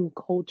freaking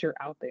culture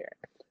out there.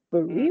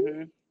 But really,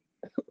 Mhm.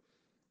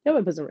 I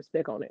would put some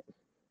respect on it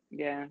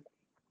Yeah.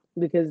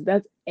 because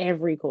that's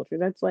every culture.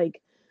 That's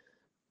like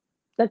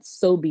that's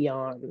so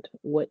beyond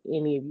what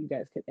any of you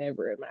guys could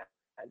ever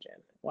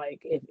imagine.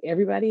 Like if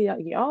everybody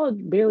y'all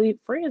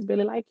friends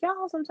barely like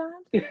y'all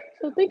sometimes.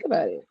 So think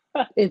about it.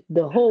 If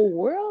the whole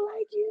world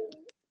like you,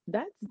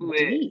 that's Lit.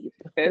 deep.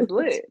 It's It's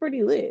lit.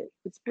 pretty lit.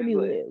 It's It's pretty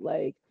lit.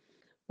 lit.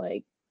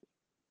 Like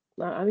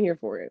I'm here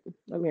for it.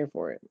 I'm here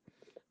for it. It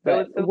But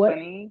was so what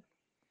funny.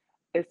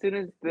 As soon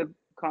as the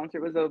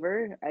concert was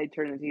over, I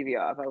turned the TV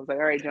off. I was like,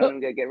 all right, Jonah,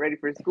 we gotta get ready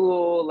for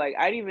school. Like,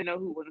 I didn't even know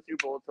who won the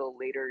Super Bowl until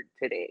later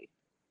today.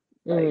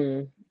 Like,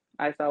 mm,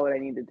 I saw what I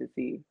needed to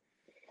see.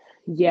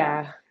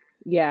 Yeah. yeah.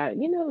 Yeah,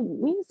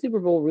 me and Super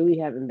Bowl really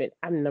haven't been.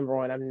 I'm number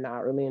one. I'm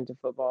not really into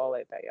football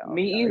like that, y'all.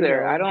 Me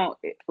either. I don't,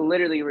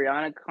 literally,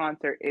 Rihanna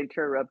concert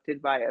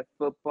interrupted by a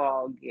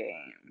football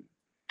game.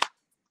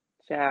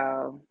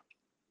 Ciao.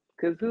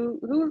 Because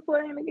who's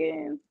playing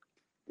again?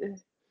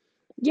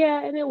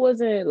 Yeah, and it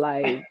wasn't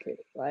like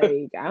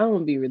I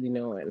don't be really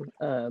knowing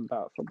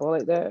about football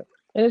like that,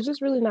 and it's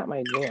just really not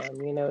my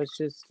jam. It's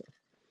just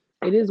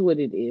it is what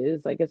it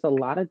is. Like it's a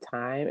lot of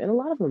time and a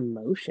lot of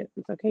emotions.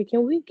 Okay,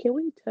 can we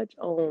touch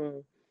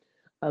on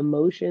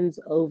emotions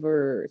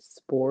over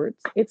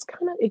sports? It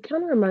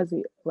kind of reminds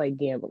me like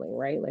gambling,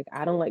 right? Like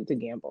I don't like to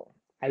gamble.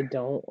 I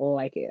don't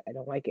like it. I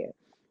don't like it.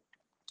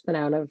 And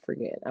I'll never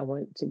forget. I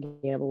went to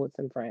gamble with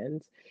some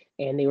friends,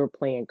 and they were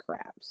playing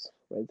craps.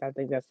 I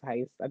think that's how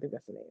I think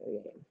that's the name of the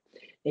game.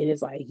 And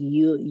it's like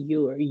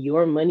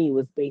your money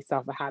was based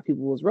off of how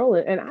people was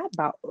rolling, and I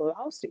about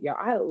lost it, y'all.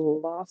 I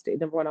lost it.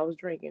 Number one, I was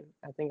drinking.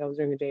 I think I was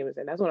drinking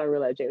Jameson. That's when I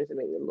realized Jameson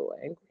made me a little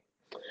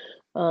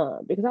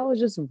angry. Because I was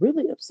just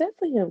really upset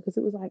for him because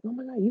it was like, oh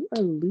my god, you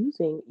are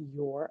losing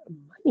your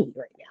money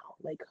right now,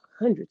 like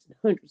hundreds and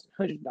hundreds and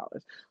hundreds of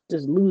dollars,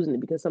 just losing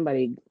it because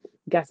somebody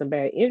got some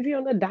bad injury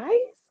on the dice.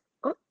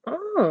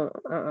 Uh-uh.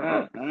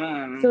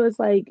 So it's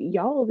like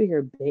y'all over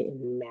here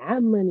betting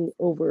mad money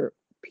over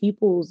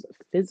people's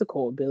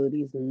physical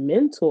abilities,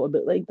 mental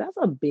ability. Like that's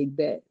a big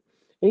bet.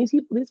 And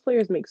these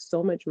players make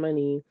so much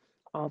money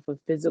off of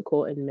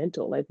physical and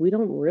mental. Like we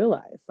don't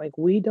realize.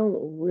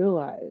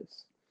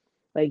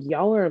 Like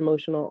y'all are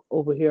emotional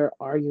over here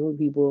arguing with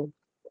people,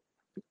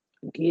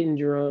 getting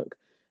drunk,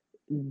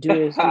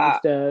 doing stupid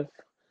stuff.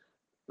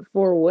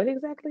 For what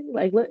exactly?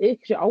 Like it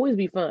should always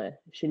be fun. It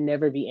should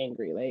never be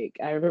angry. Like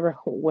I remember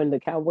when the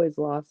Cowboys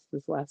lost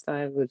this last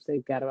time, which they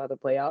got about the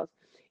playoffs.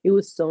 It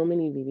was so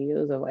many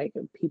videos of like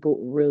people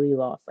really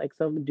lost. Like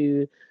some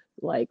dude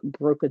like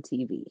broke a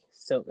TV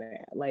so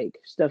bad. Like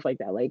stuff like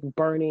that. Like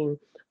burning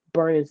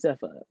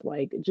stuff up.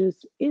 Like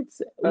just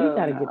it's Oh,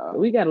 no.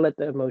 we gotta let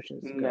the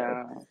emotions go.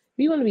 No.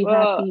 If you want to be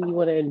happy, Well, you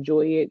want to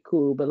enjoy it,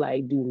 cool. But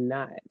like, do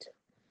not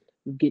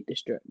get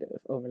destructive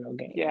over no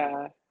game.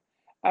 yeah.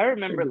 I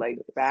remember like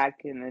Ridiculous. back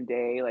in the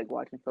day, like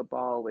watching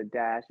football with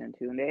Dash and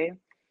Tunde.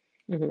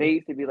 They Hmm.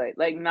 used to be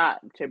like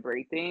not to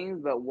break things,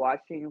 but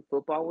watching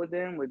football with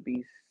them would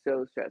be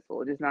so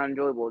stressful, just not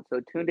enjoyable. So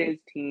Tunde's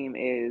team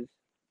is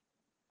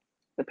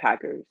the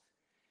Packers,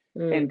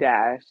 and Mm.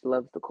 Dash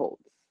loves the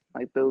Colts.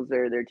 Like those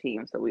are their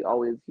teams. So we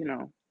always,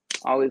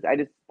 always. I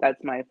just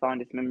that's my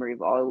fondest memory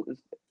of all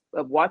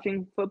of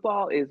watching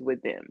football is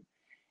with them,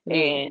 Mm.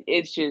 and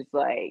it's just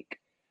like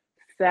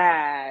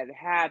sad,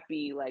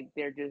 happy, like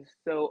they're just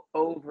so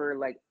over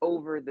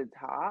the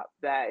top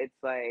that it's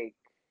like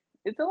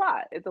it's a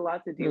lot. It's a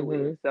lot to deal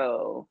with. Mhm.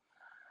 So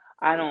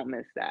I don't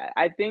miss that.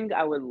 I think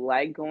I would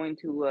like going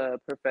to a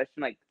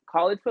professional like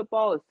college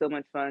football is so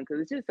much fun because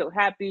it's just so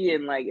happy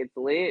and like it's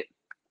lit.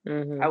 I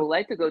Mhm. would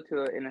like to go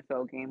to an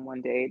NFL game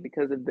one day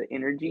because of the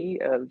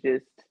energy of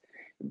just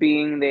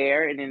being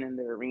there and then in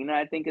the arena.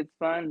 I think it's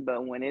fun,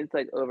 but when it's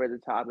like over the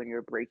top and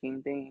you're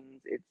breaking things,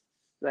 it's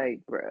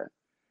like, bruh,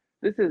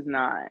 this is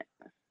not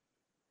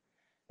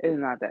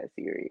that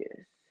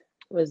serious.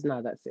 It's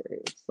not that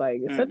serious.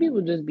 Like some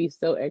people Mm-mm. just be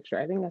so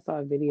extra. I think I saw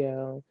a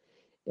video.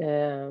 I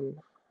don't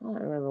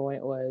remember when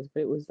it was,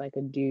 but it was like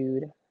a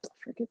dude. I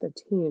forget the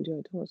team. Dude,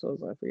 I told myself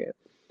I forget.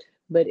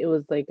 But it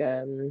was like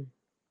dang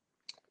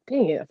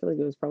it, I feel like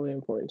it was probably an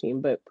important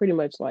team, but pretty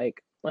much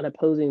like an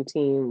opposing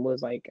team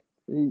was like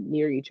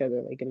near each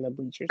other, like in the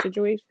bleacher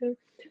situation.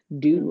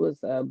 Dude Mm. was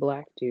a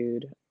black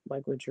dude,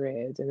 like with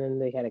dreads, and then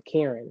they had a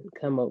Karen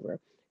come over.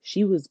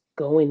 She was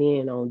going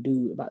in on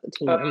dude about the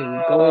team. I mean,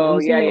 going. Oh,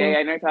 You yeah, seen yeah, them yeah.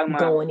 I know you're talking about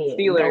going in,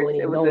 Steelers. going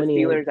It in, was the going in.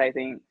 Steelers, I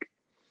think.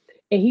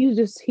 And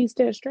he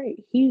stood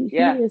straight. He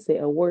Yeah. didn't say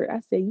a word. I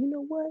said, you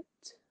know what?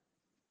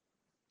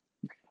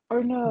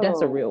 Or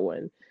That's a no. real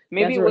one.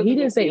 Maybe That's it real. He wasn't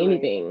the didn't say feeling.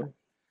 anything.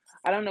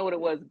 I don't know what it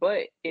was,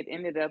 but it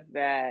ended up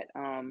that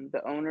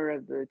the owner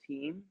of the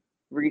team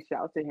reached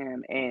out to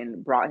him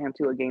and brought him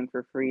to a game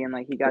for free, and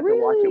like he got to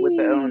watch it with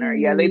the owner.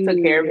 Yeah, they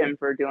took care of Really? him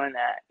for doing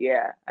that.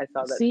 Yeah, I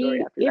saw that story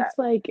See, after that. it's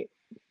like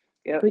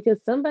Yep.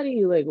 because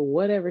somebody like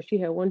whatever she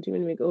had one too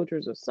many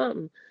McUltras or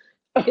something.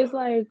 It's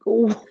like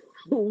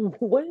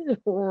what is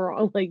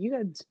wrong? Like you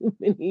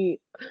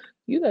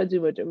got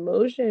too much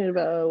emotion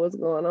about what's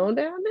going on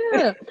down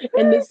there.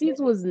 And the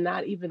seats was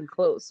not even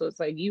close. So it's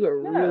like you are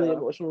really No.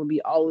 emotional to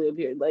be all the way up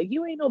here. Like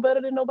you ain't no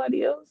better than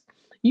nobody else.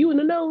 You in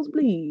the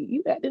nosebleed.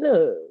 You acting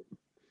up.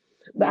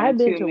 But One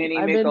too many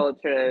I've Mick been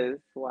Ultras.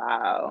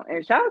 Wow.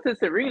 And shout out to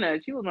Serena.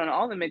 She was on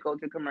all the Mick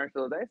Ultra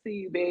commercials. I see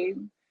you, babe.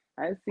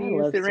 I see I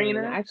you, love Serena.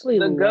 I Serena. actually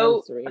The love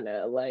GOAT.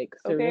 Serena. Like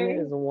Serena Okay.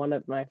 is one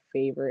of my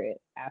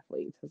favorite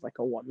athletes as like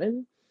a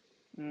woman.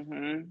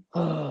 Mm-hmm.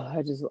 Oh,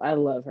 I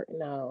love her.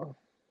 No.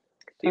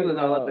 She Talk was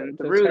all up about in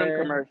just through them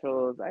her.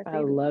 commercials. I I see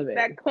them. love Get it.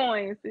 that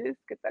coin, sis.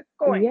 Get that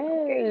coin.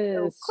 Okay.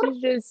 So, Yes,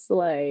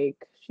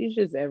 she's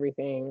just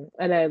everything,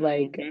 and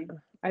mm-hmm.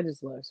 I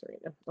just love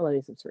Serena. I love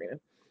me some Serena.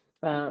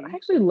 I Mm-hmm.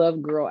 actually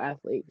love girl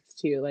athletes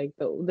too. Like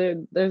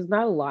there's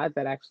not a lot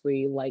that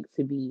actually like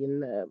to be in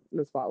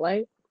the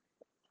spotlight,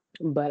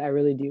 but I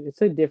really do.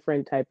 It's a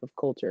different type of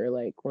culture,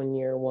 like when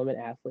you're a woman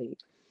athlete.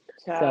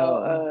 So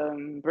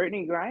Child,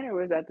 Brittany Griner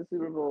was at the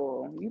Super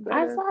Bowl.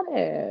 I saw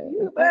that.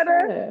 You I saw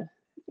better, that.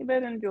 you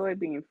better enjoy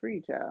being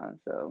free, child.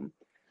 So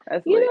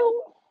that's You lit.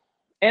 know,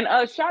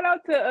 And shout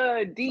out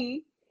to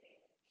D.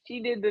 She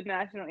did the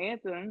national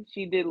anthem.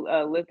 She did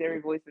lift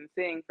every voice and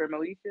sing for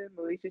Moesha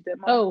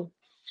Demar, oh,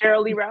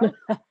 Cheryl Lee Ralph.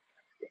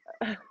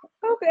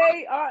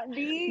 Okay, Aunt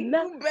D,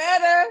 not you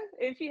better.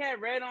 And she had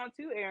red on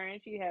too, Aaron.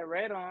 She had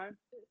red on.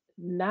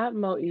 not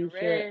And Moesha,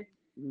 red.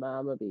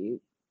 Mama B.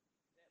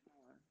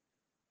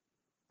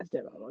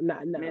 Stepmama.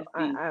 Not no. Miss D.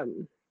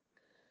 I'm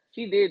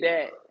She did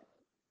that.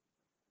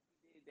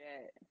 She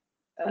did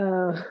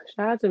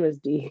shout out to Miss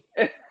D.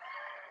 that.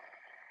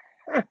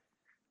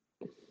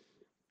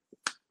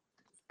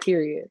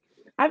 Period.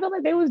 I feel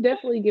like they was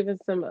definitely giving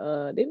some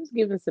they was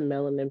giving some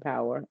melanin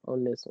power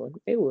on this one.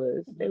 They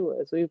was. They Mhm.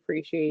 was. We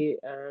appreciate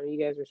you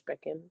guys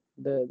respecting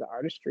the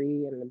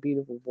artistry and the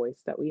beautiful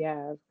voice that we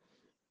have.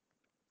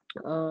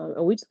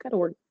 And we just gotta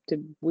work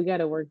to we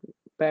gotta work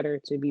better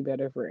to be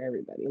better for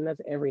everybody. And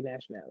that's every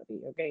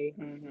nationality, okay?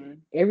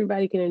 Mhm.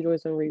 Everybody can enjoy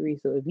some Riri.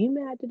 So if you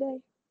mad today,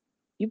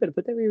 you better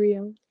put that Riri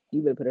on.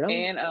 You better put it on.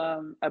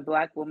 And a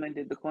black woman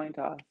did the coin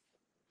toss.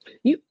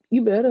 You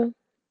better.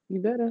 You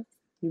better.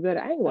 You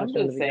better. I ain't I'm watched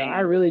none of just the video. I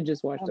saying. really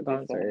just watched the I'm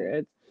just concert. saying.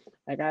 It's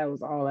like I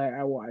was all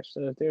I watched.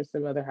 So if there's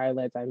some other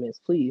highlights I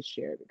missed, please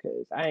share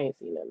because I ain't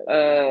seen none of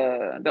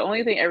it. The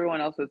only thing everyone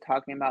else was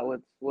talking about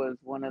was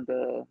one of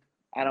the,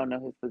 I don't know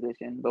his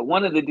position, but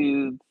one of the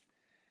dudes,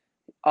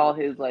 all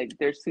his like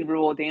their Super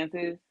Bowl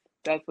dances.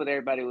 That's what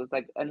everybody was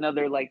like.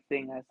 Another like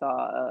thing I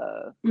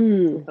saw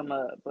Mm, come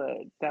up, but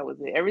that was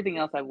it. Everything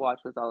else I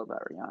watched was all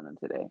about Rihanna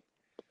today.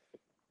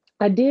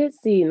 I did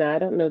see. Now I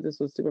don't know if this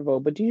was Super Bowl,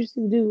 but did you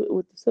see the dude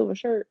with the silver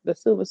shirt, the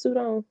silver suit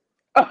on?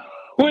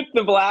 With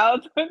the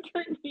blouse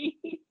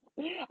underneath.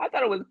 I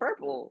thought it was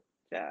purple.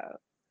 Yeah.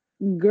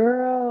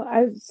 Girl,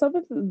 I some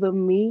of the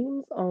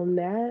memes on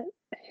that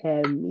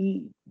had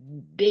me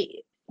dead.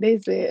 They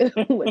said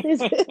what they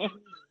said.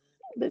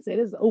 They said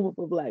it's over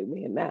for black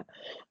men now.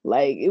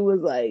 Like it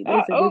was like they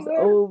Not said it's over.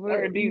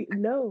 over. Or these.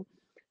 No,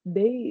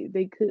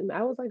 they couldn't.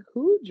 I was like,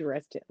 who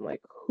dressed him?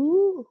 Like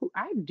who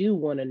I do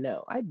want to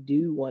know. I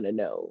do want to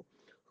know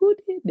who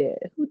did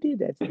that. Who did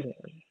that to him?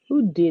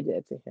 Who did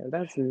that to him?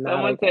 That's not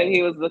Someone said okay.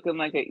 he was looking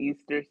like an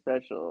Easter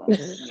special.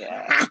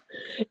 Yeah.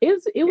 It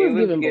It was was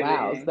giving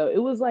blouse giving. though.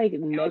 It was like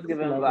It was next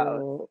giving blouse.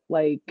 level.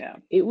 Like Yeah.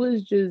 it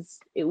was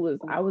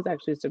I was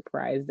actually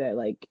surprised that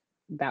like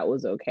that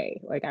was okay.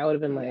 Like I would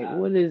have been like, Yeah.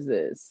 what is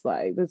this?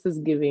 Like this is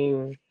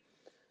giving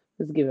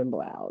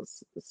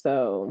blouse.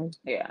 So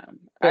Yeah.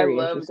 I very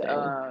loved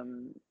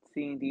interesting.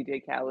 seeing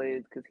DJ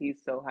Khaled because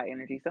he's so high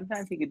energy.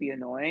 Sometimes he could be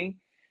annoying,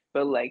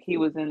 but like he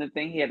was in the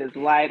thing, he had his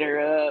lighter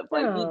up.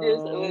 Like he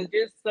just it was Oh,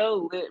 just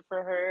so lit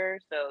for her.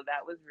 So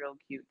that was real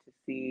cute to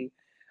see.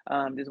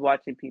 Just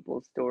watching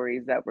people's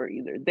stories that were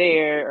either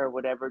there or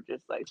whatever,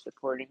 just like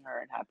supporting her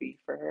and happy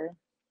for her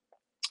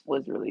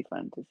was really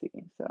fun to see.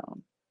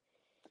 So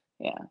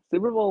yeah,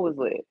 Super Bowl was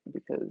lit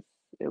because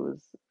it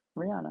was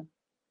Rihanna.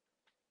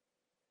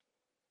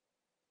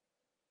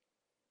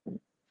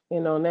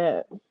 and on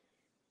that,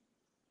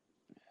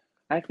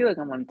 I feel like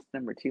I'm on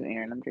number two,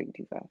 Aaron. I'm drinking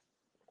too fast.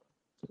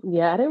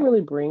 yeah, I didn't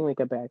really bring like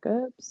a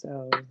backup,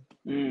 so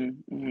Mm.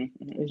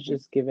 it's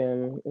just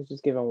given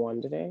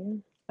one today.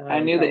 I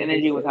knew the Probably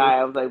energy was save. high.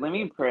 I was like, let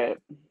me prep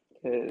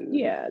because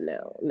Yeah,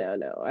 no.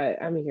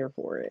 I'm here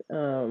for it.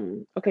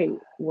 Okay,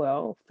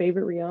 well,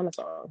 favorite Rihanna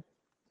song.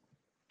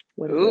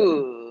 What is it?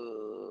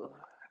 ooh,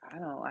 I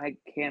don't. I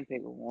can't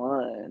pick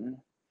one.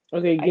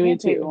 Okay, I give me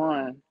can't pick two.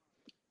 one.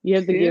 You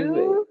have to give it.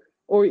 Two.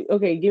 Or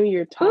okay, give me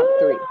your top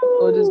three.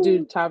 We'll just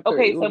do top three.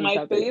 Okay, We'll so do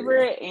top three for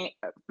you.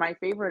 my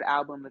favorite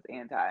album is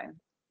Anti.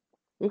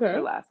 The Okay.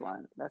 last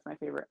one. That's my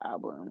favorite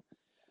album.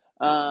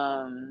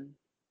 Um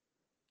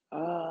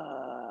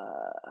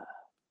uh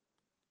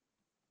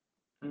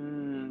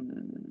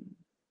mm,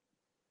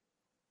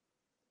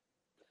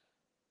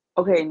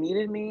 okay,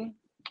 Needed Me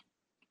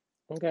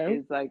Okay.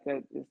 is like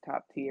is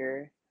top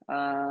tier.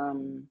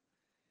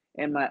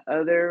 And my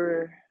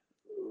other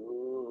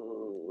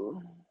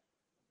ooh,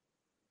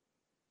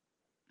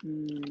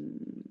 mm,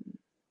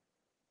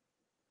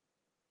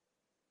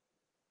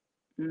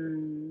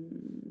 mm,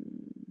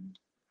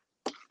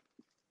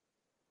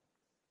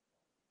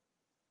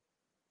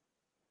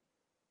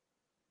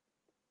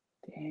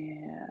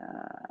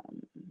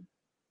 damn.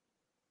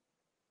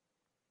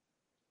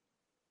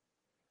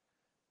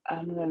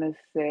 I'm gonna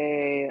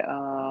say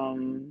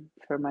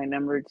for my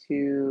number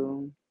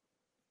two,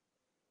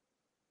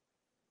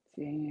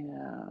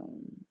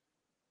 damn.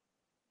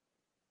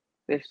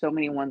 There's so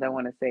many ones I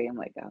want to say. I'm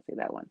like, I'll say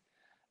that one.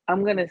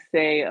 I'm gonna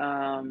say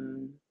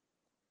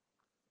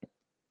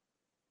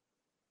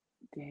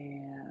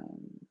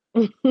damn.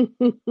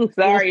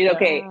 Sorry,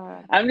 okay.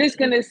 I'm just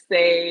gonna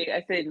say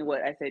I said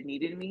what? I said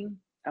Needed Me.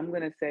 I'm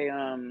gonna say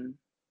mm,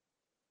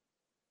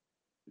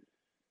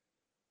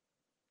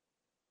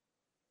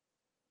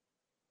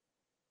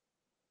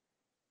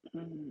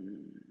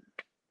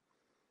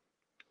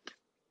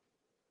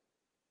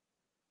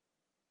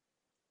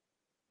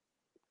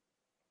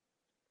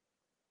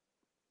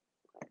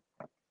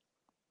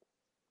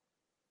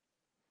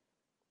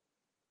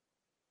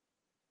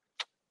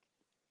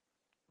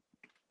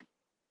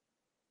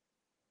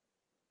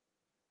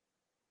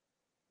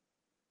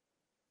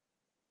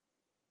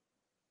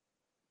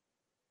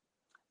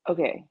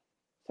 okay.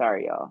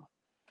 Sorry, y'all.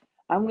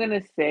 I'm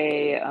gonna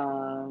say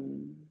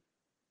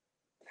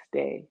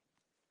Stay.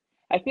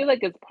 I feel like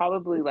it's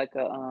probably like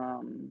a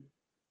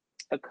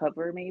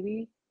cover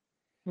maybe,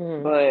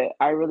 Mhm. but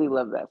I really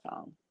love that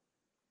song.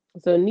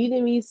 So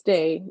Needed Me,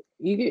 Stay.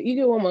 You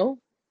get one more.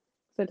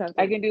 Say top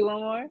I three. can do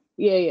one more.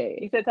 Yeah, yeah, yeah.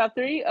 You said top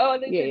three? Oh,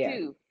 they Yeah, said yeah.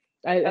 two.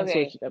 I Okay.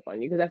 switched it up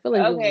on you because I feel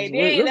like Okay,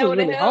 dang, this that was would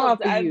have really hard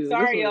helped. for I'm you. This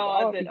sorry, was y'all.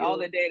 hard for All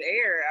the you. dead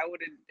air. I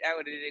would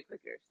have did it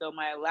quicker. So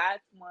my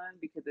last one,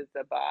 because it's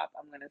a bop,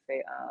 I'm gonna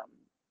say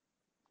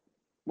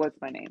what's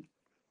my name?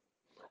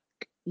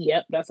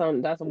 Yep, that's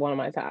one of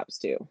my tops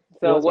too.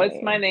 So What's my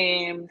what's my name?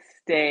 name?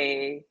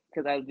 Stay,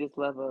 because I just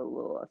love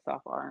a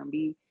soft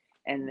R&B,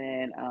 and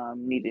then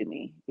Needed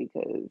Me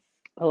because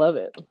I love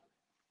it.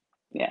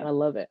 yeah. I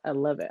love it. I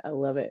love it. I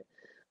love it.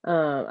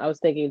 I was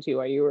thinking too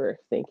while you were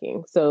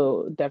thinking.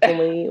 So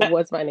definitely,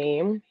 what's my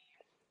name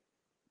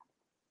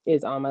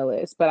is on my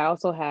list. But I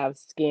also have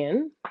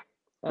Skin.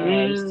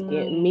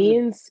 Skin. Me mm,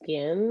 and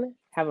Skin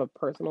have a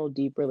personal,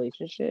 deep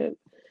relationship.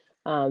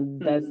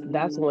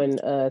 That's mm,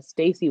 when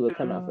Stacy would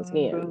come out for boom,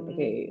 Skin. boom.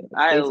 Okay,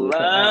 I Stacy would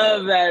come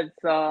out. love that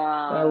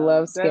I song.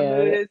 love The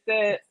mood Skin. is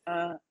set.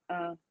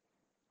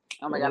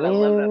 Oh my god, I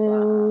love that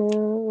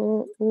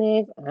song.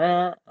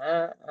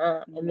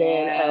 And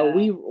then Yeah.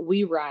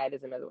 we ride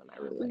is another one I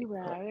really We like.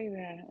 ride, we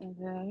ride, we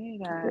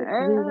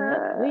We ride,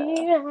 ride.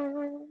 we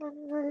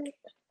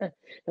ride.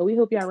 And we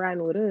hope y'all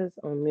riding with us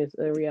on this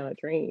Rihanna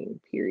train.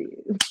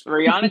 Period.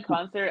 Rihanna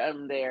concert,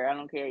 I'm there. I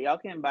don't care. Y'all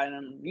can buy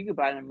them. You can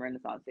buy them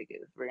Renaissance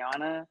tickets.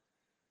 Rihanna,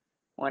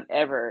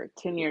 whenever,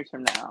 10 years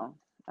from now,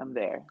 I'm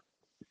there.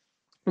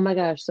 Oh my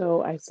gosh!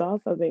 So I saw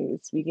something.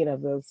 Speaking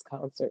of this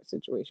concert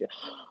situation,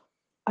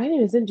 I didn't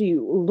even send to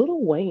you.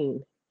 Lil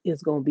Wayne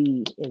is gonna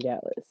be in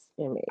Dallas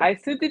in May. I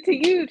sent it to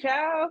you,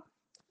 child.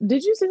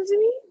 Did you send it to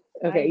me?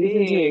 I Okay, you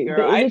sent it to did, me.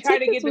 girl. The I the tried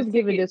to tickets get the was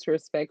given tickets.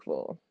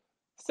 disrespectful.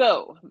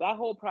 So that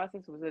whole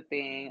process was a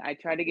thing. I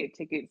tried to get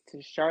tickets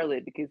to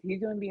Charlotte because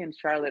he's going to be in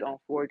Charlotte on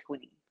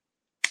 420.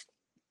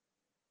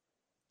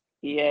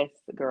 Yes,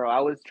 girl. I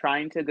was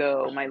trying to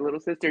go. My little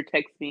sister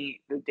texted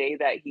me the day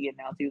that he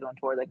announced he was on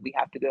tour, like, we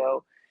have to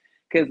go.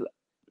 Because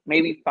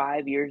maybe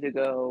 5 years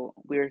ago,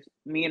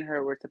 me and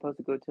her were supposed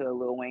to go to a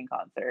Lil Wayne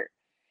concert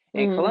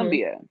in Mm-hmm.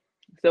 Columbia.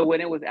 So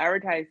when it was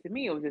advertised to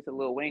me, it was just a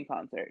Lil Wayne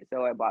concert.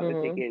 So I bought the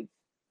Mm-hmm. tickets,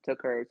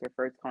 took her. It's her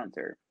first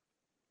concert.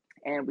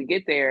 And we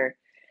get there,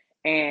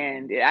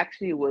 and it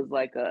actually was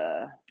like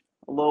a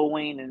Lil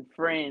Wayne and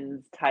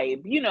Friends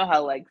type. You know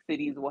how like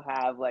cities will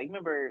have like,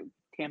 remember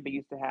Tampa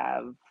used to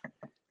have,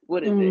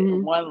 what is it,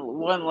 Mm-hmm.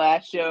 one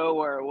last show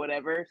or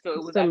whatever. So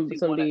it was actually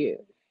Some one of, be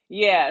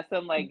yeah,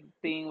 some like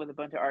thing with a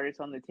bunch of artists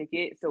on the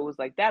ticket. So it was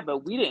like that,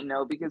 but we didn't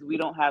know because we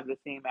don't have the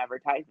same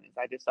advertisements.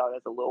 I just saw it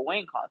as a Lil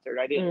Wayne concert.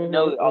 I didn't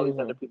know that mm-hmm. all these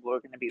other Mm-hmm. people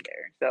were going to be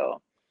there.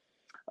 So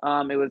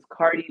it was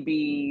Cardi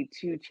B,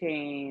 2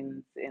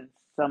 Chainz, and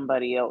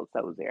somebody else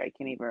that was there. I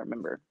can't even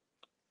remember.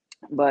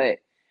 But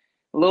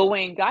Lil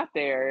Wayne got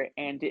there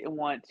and didn't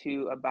want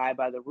to abide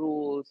by the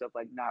rules of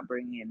like not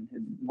bringing in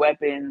his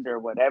weapons or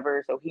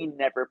whatever, so he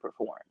never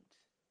performed.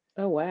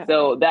 Oh wow.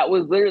 So that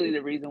was literally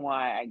the reason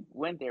why I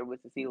went there, was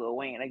to see Lil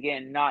Wayne.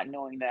 Again, not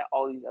knowing that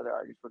all these other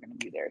artists were going to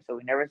be there. So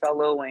we never saw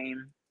Lil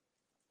Wayne.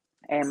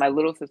 And my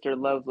little sister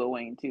loves Lil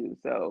Wayne too.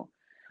 So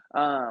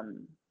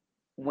um,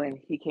 when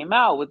he came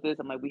out with this,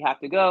 I'm like, we have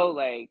to go,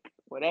 like,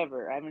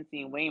 whatever. I haven't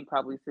seen Wayne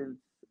probably since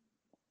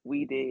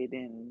we did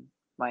in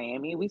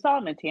Miami. We saw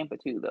him in Tampa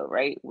too, though,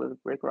 right? With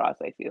Rick Ross,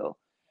 I feel.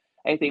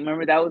 I think,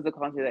 remember that was the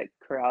concert that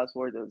Krause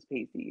wore those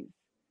pasties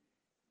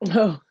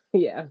Oh,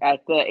 yeah.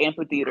 at the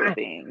amphitheater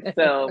thing.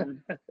 So,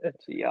 to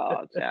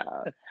y'all,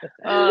 child.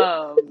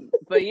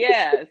 But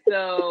yeah,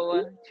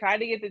 so tried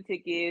to get the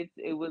tickets.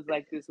 It was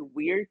like this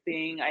weird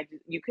thing.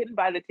 You couldn't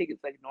buy the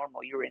tickets like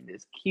normal. You were in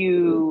this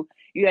queue.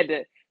 You had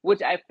to,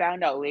 which I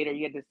found out later,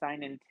 you had to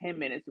sign in 10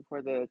 minutes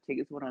before the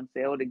tickets went on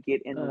sale to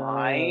get in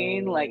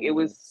line. Like it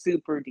was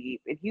super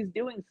deep. And he's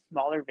doing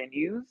smaller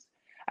venues.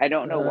 I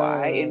don't know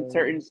why in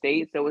certain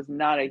states. So it's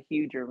not a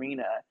huge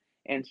arena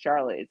in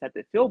Charlotte. It's at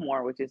the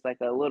Fillmore, which is like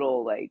a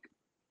little like,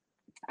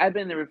 I've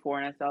been there before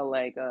and I saw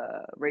like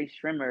Ray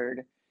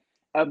Shrimmered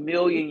a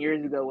million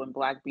years ago when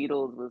Black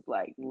Beatles was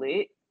like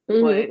lit.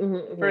 But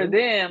for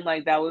them,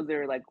 like that was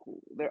their like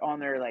they're on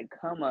their like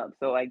come up,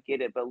 so I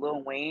get it. But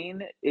Lil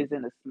Wayne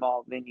isn't a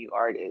small venue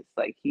artist,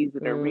 like he's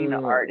an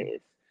arena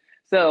artist.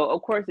 So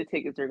of course the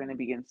tickets are gonna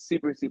be in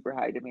super, super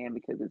high demand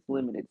because it's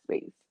limited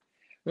space.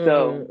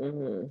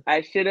 So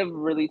I should have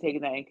really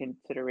taken that in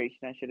consideration.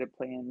 I should have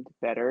planned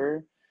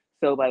better.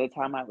 So by the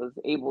time I was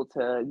able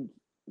to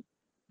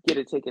get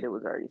a ticket, it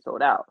was already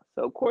sold out.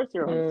 So of course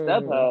they're on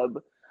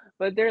StubHub,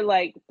 but they're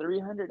like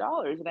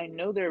 $300, and I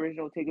know their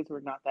original tickets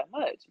were not that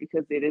much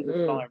because it is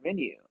a smaller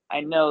venue.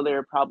 I know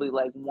they're probably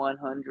like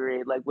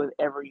 100, like with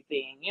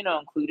everything, you know,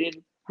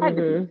 included. Had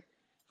to be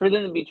for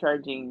them to be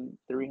charging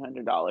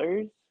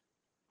 $300.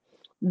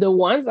 The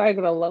ones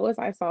the lowest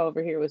I saw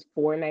over here was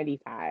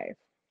 $495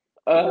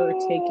 per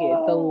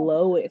ticket. The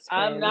lowest.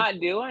 I'm friends. not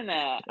doing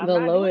that. I'm the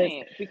not lowest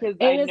doing it because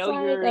and I it's know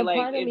like you're a like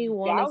part of it's me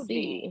want to gouging.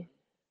 see.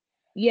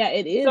 Yeah,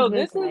 it is. So but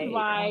this it's is like,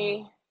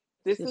 why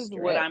this it's a is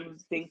what stretch. I'm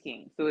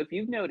thinking. So if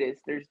you've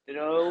noticed, there's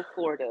no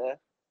Florida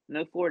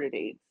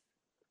dates,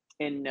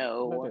 and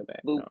no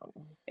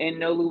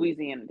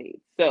Louisiana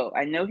dates. So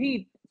I know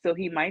he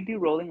might do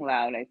Rolling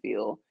Loud, I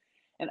feel.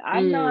 And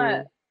I'm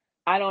not,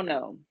 I don't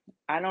know.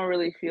 I don't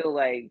really feel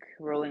like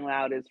Rolling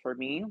Loud is for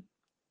me.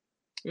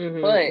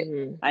 But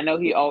I know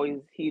he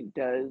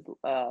does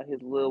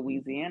his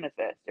Louisiana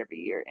Fest every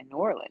year in New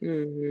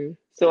Orleans.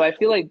 So I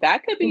feel like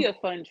that could be a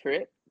fun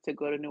trip to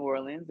go to New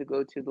Orleans, to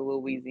go to the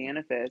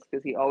Louisiana Fest,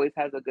 because he always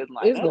has a good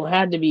lineup. It's gonna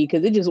have to be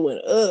because it just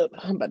went up.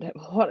 I'm about to have a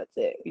heart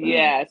attack.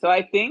 Yeah, so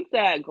I think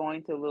that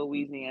going to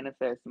Louisiana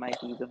Fest might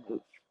be the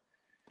move.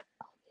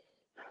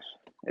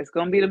 It's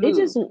gonna be the move.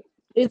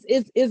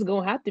 It's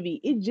gonna have to be.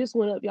 It just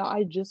went up, y'all.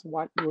 I just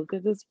looked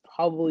at this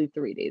probably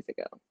 3 days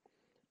ago.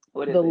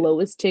 What is the it?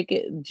 lowest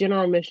ticket,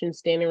 general admission,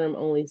 standing room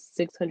only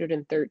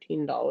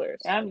 $613.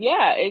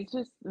 Yeah, it's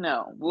just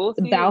no. We'll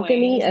see.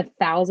 Balcony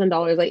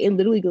 $1,000. Like it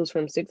literally goes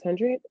from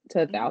 600 to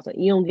 1,000.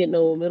 You don't get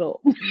no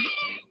middle.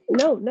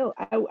 No.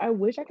 I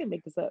wish I could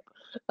make this up.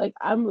 Like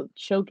I'm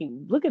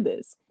choking. Look at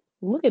this.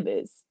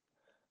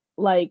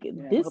 Like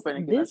this.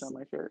 On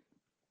my shirt.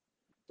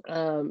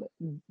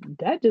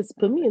 That just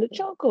put me in a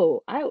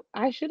chokehold.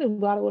 I should have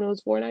bought it when it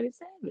was $497.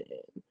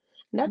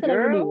 Not that I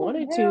really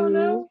wanted to.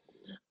 No.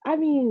 I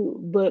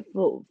mean, but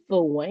for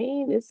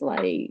Wayne, it's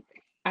like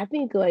I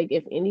think like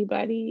if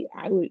anybody,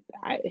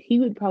 he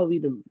would probably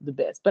be the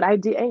best. But I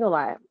ain't gonna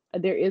lie,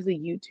 there is a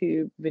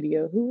YouTube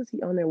video. Who was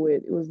he on there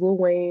with? It was Lil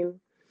Wayne.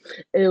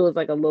 It was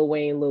like a Lil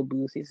Wayne, Lil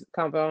Boosie's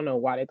combo. I don't know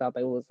why they thought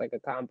that was like a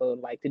combo,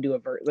 like to do a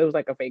verse. It was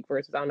like a fake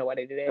verse. I don't know why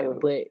they did that.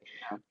 But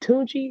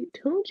Tunchi.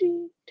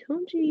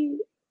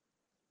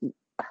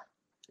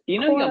 You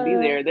know you're gonna be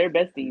there. They're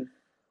besties.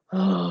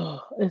 Oh,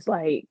 it's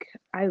like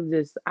I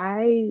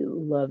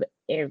love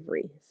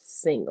every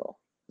single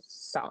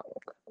song.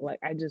 Like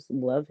I just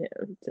love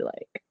him to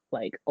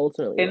like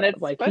ultimately and love.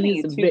 It's like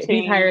funny,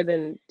 he's higher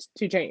than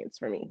 2 Chainz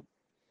for me.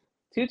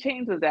 2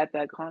 Chainz was at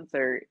that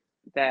concert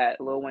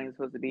that Lil Wayne was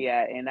supposed to be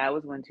at, and that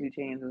was when 2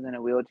 Chainz was in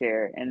a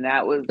wheelchair, and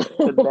that was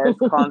the best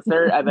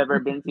concert I've ever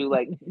been to.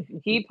 Like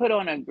he put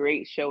on a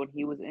great show, and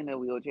he was in a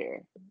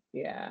wheelchair.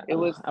 Yeah, it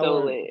was so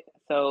lit.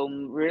 So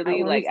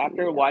really, like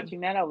after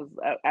watching that,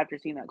 after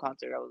seeing that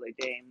concert, I was like,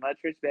 dang, much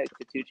respect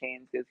to 2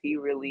 Chainz because he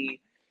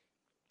really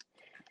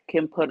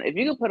can if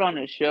you can put on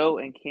a show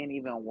and can't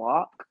even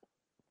walk.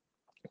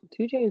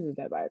 2 Chainz is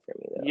that vibe for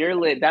me though. You're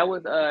lit. That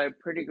was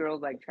Pretty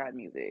Girls Like Trap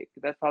Music.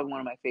 That's probably one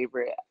of my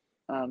favorite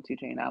 2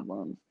 Chainz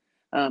albums.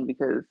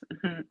 Because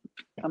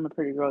I'm a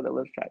pretty girl that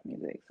loves trap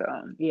music. So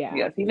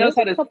yes, he knows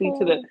how to speak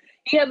to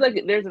he has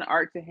like there's an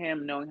art to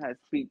him knowing how to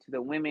speak to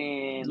the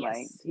women. Yes,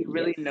 like he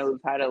really knows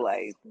how to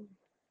like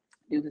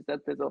do his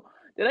stuff. So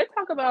did I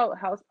talk about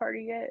House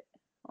Party yet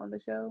on the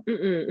show?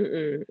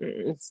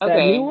 It's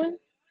that new one?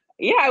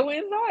 Yeah, I went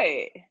and saw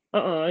it.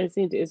 I ain't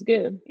seen it. It's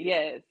good.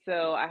 Yeah,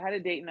 so I had a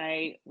date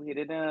night. We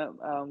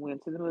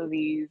went to the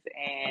movies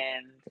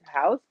and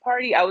House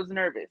Party. I was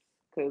nervous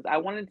because I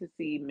wanted to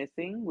see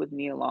Missing with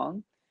Nia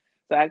Long.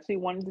 So I actually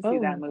wanted to see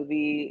that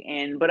movie.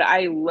 But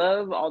I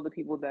love all the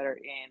people that are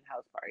in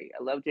House Party.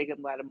 I love Jacob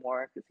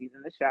Latimore because he's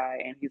in The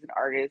Chi and he's an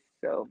artist.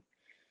 So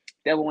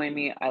double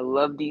whammy. I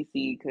love DC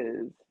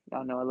because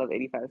y'all know I love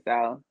 85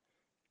 South.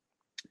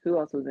 Who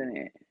else was in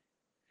it?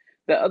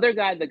 The other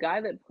guy, the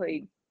guy that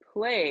played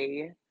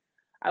Play,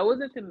 I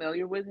wasn't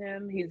familiar with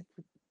him. He's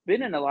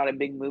been in a lot of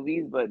big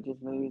movies, but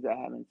just movies I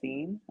haven't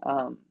seen.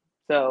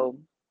 So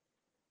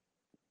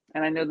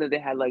and I know that they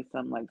had like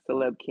some like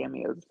celeb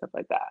cameos and stuff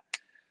like that.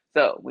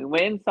 So we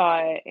went and saw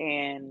it,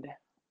 and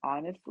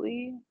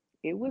honestly,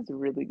 it was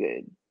really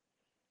good.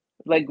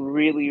 Like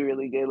really,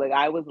 really good. Like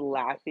I was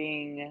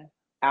laughing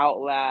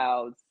out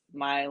loud,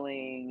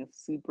 smiling,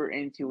 super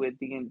into it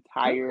the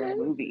entire Okay.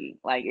 movie.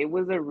 Like it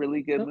was a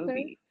really good Okay.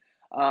 movie.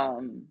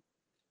 Um,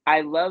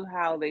 I love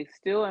how they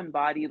still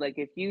embody, like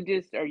if you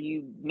just or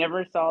you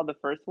never saw the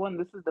first one,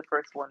 this is the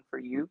first one for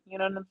you. You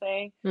know what I'm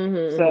saying?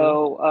 Mm-hmm.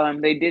 So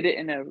they did it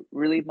in a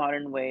really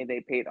modern way.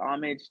 They paid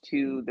homage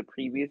to the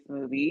previous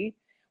movie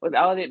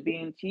without it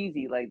being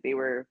cheesy. Like they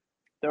were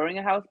throwing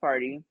a house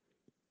party.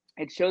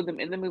 It showed them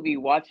in the movie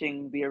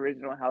watching the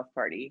original house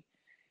party,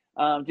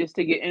 just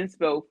to get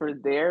inspo for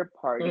their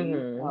party.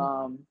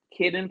 Mm-hmm.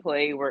 Kid and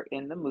Play were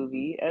in the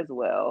movie as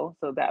well,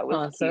 so that was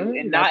cute. And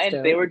Awesome. not That's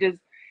in, they dope. were just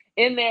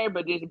in there,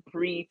 but just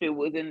brief. It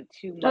wasn't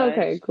too much.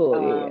 Okay,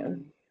 cool. Yeah.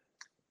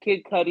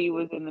 Kid Cudi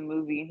was in the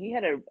movie, and he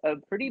had a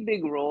pretty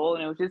big role,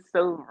 and it was just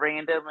so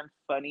random and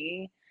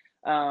funny.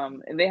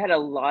 And they had a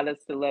lot of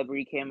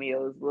celebrity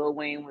cameos. Lil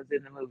Wayne was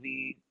in the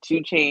movie.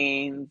 2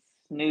 Chainz,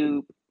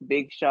 Snoop,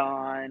 Big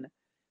Sean,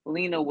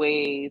 Lena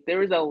Waithe. There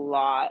was a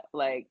lot.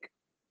 Like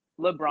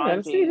I LeBron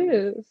gotta see James.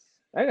 this.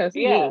 I gotta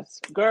see Yeah,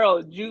 this.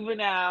 girl,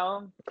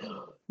 Juvenile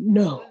was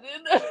No.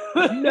 in the,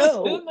 was in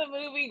No. the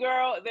movie.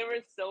 Girl, there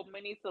were so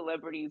many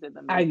celebrities in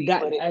the I movie,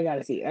 got but I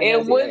gotta see it. I it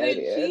gotta see it. I gotta see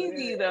wasn't it. I gotta see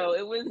cheesy though. it.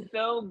 It was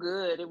so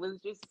good. It was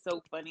just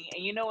so funny.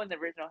 And you know, in the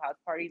original House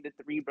Party, the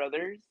three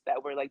brothers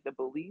that were like the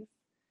bullies.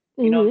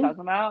 You know what I'm Mm-hmm.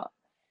 talking about?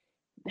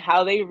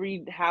 How they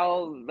read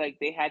how like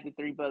they had the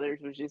three brothers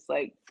was just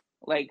like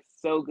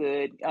so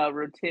good.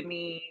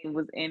 Rotimi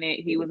was in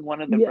it. He was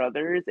one of the Yeah.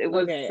 brothers. It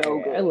was Okay. so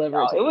I good, love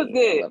y'all. It was Rotimi. I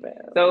good. love him.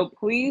 So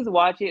please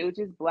watch it. It was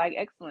just black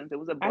excellence. It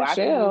was a I black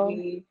shall.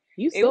 movie.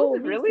 You It was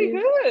sold me, really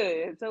sis.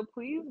 good. So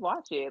please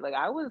watch it. Like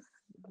I was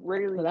Cause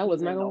literally I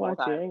was not cheesing gonna the whole watch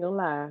it. I time. ain't gonna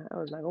lie. I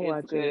was not gonna It's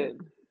watch it.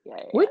 good. Yeah,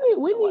 yeah, yeah. So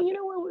Whitney, watch you it.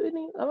 know what,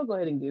 Whitney? I'm gonna go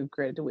ahead and give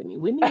credit to Whitney.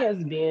 Whitney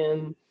has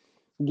been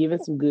giving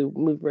some good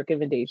movie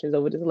recommendations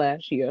over this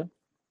last year.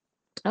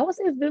 I would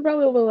say it's been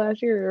probably over the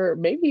last year, or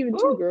maybe even two,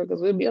 Ooh. girl,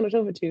 because we'll be on the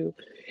show for two.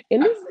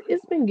 And this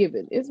it's been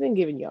given. It's been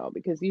given y'all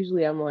because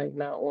usually I'm like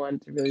not one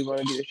to really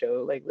want to do the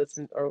show, like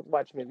listen or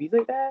watch movies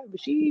like that. But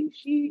she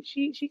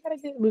got a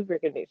good movie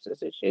recommendation,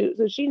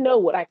 so she know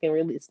what I can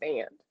really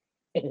stand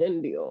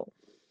and deal.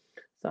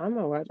 So I'm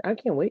gonna watch. I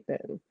can't wait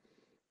then.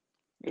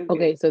 It's good.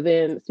 Okay, so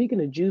then speaking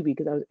of Juvie,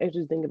 because I was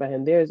actually thinking about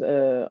him, there's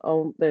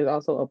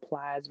also a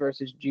Plies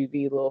versus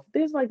Juvie little.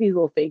 There's like these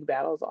little fake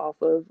battles off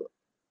of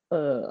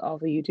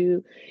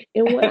YouTube.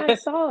 And when I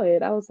saw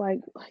it, I was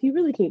like, you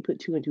really can't put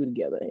two and two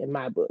together in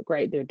my book,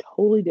 right? They're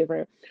totally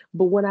different.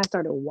 But when I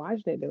started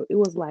watching it though, it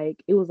was like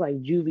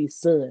Juvie's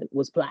son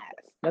was Plies.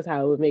 That's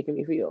how it was making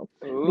me feel.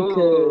 Because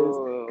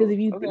Ooh. Okay. if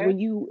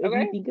you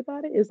Okay. think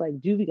about it, it's like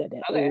Juvie got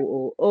that Okay.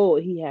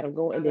 he had him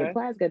going, and then Okay.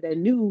 Plies got that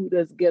new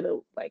that's gonna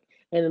like,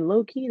 and then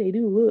low key they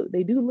do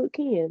look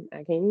kin. I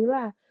can't even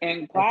lie.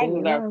 And I can't Plies is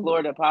even our lie.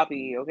 Florida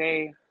Poppy.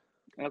 Okay.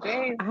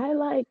 Okay. I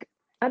like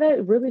I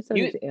done really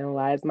started You to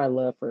analyze my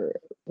love for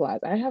Plies.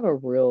 I have a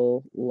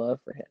real love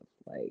for him.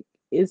 Like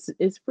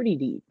it's pretty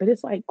deep, but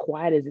it's like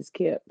quiet as it's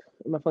kept.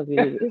 My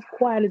fucking it's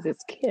quiet as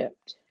it's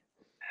kept.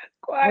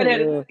 I quiet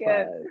as it's love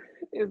kept Plies.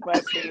 is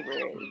my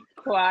favorite.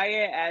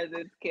 Quiet as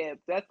it's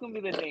kept. That's gonna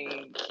be the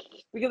name.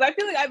 Because I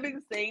feel like I've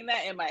been saying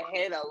that in my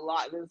head a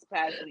lot this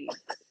past week.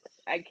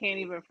 I can't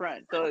even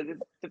front. So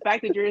the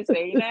fact that you're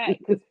saying that,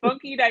 because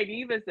Funky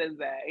Dineva says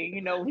that, and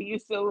you know we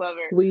still love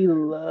her. We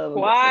love a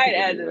good Quiet fucking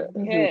as diva. it's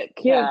This is kept,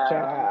 kept child.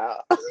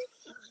 child.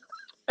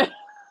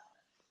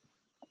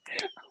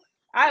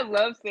 I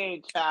love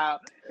saying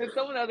child. Because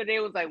someone the other day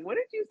was like, "What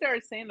did you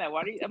start saying that?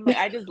 Why do you?" I'm like,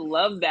 I just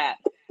love that.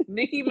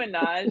 Nicki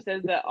Minaj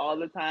says that all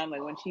the time.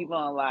 Like when she's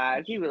on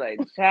live, she be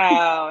like,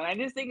 "Child," and I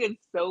just think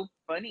it's so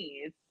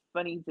funny. It's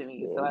funny to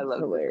me, so I It's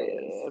love to say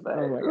hilarious. it.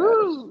 Oh But my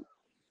gosh. ooh,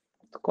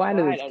 It's quiet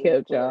as quiet it's as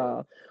it's kept, kept.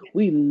 y'all.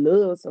 We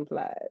love some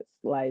Plies.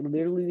 Like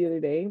literally the other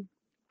day,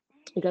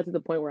 it got to the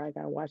point where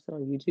I watched it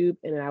on YouTube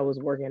and then I was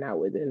working out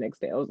with it the next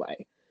day. I was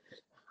like,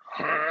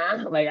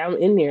 huh? Like I'm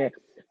in there.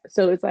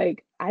 So it's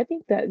like I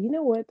think that you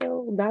know what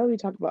though. Now that we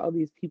talk about all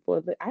these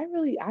people, I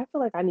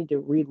feel like I need to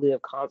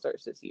relive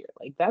concerts this year.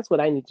 Like that's what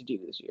I need to do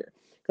this year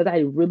because I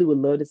really would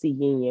love to see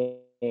Yin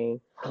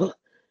Yang.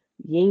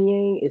 Yin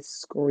Yang is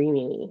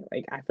screaming me.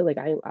 Like I feel like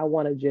I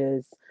want to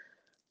just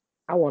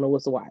I want to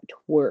whistle while I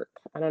twerk.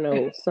 I don't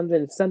know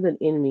something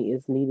in me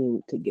is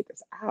needing to get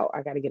this out.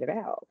 I got to get it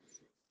out.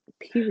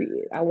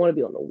 Period. I want to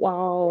be on the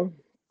wall.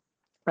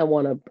 I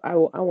want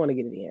to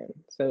get it in.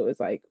 So it's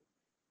like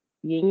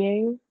Yin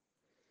Yang,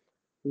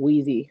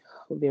 Wheezy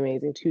would be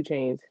amazing. 2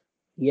 Chainz,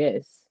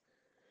 yes.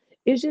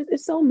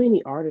 It's so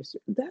many artists.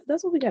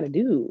 That's what we got to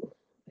do.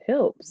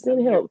 Help, I'm send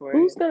here help. for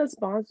Who's it. gonna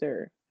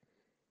sponsor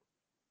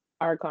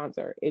our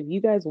concert? If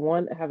you guys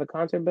want to have a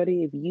concert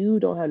buddy, if you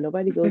don't have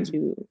nobody to go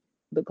to,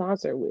 the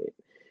concert with.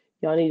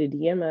 Y'all need to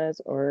DM us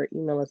or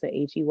email us at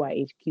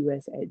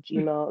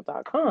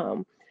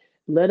heyhqs@gmail.com.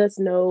 Let us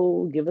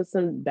know, give us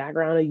some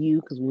background of you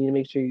because we need to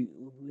make sure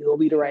we'll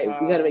be the right.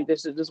 We got to make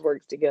this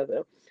works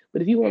together.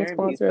 But if you want to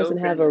Aaron be sponsor us so and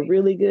have a friendly.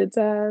 really good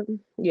time,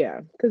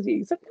 yeah, because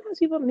sometimes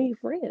people need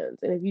friends.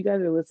 And if you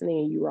guys are listening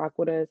and you rock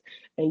with us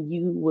and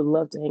you would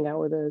love to hang out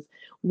with us,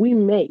 we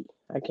may.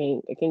 I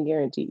can't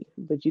guarantee,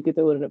 but you could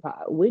throw it in a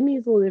pot.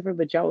 Whitney's a little different,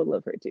 but y'all would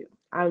love her too.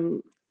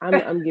 I'm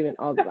giving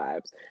all the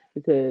vibes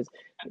because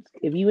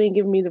if you ain't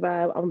giving me the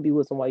vibe, I'm gonna be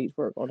with some white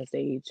work on the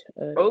stage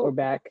or Oh,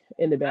 back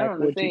in the not back on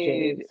the with 2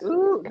 Chainz. stage.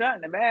 Ooh, not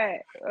in the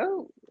back.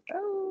 Oh,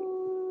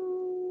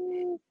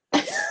 oh.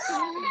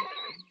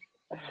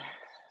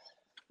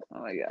 Oh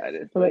my God,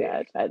 it's Oh my lit.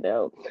 gosh, I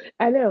know.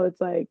 It's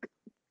like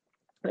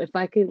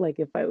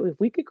if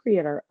we could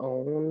create our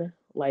own,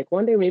 like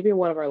one day maybe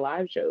one of our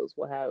live shows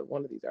will have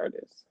one of these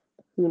artists.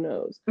 Who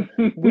knows?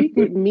 We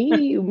could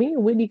me and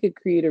Whitney could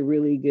create a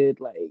really good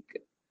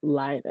like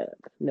lineup,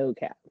 no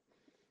cap.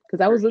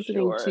 Because For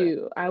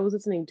sure. I was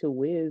listening to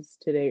Wiz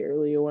today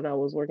earlier when I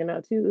was working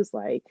out too. It's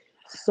like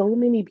so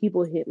many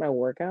people hit my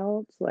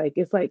workouts. Like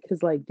it's like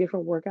because like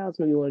different workouts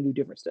maybe want to do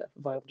different stuff.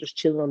 If I'm just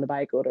chilling on the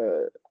bike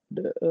or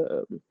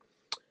the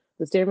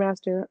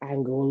stairmaster, I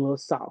can go a little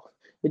soft.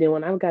 But then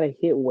when I've got to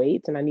hit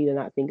weights and I need to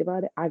not think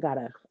about it, I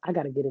gotta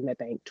get in that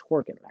thing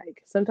twerking.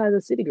 Like sometimes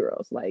it's City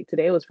Girls. Like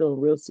today I was feeling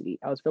real city.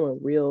 I was feeling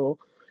real.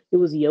 It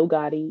was Yo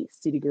Gotti,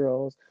 City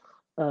Girls,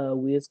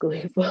 Wiz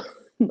Khalifa.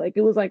 Like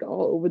it was like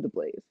all over the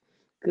place.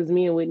 Because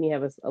me and Whitney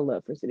have a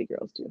love for City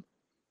Girls too.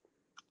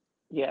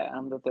 Yeah,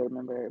 I'm the third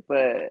member,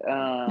 but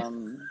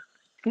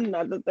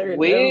Not the third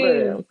Wiz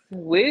member.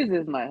 Wiz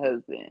is my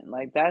husband.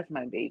 Like that's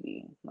my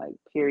baby. Like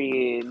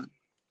period.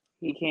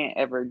 He can't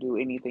ever do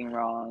anything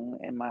wrong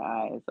in my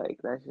eyes. Like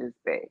that's just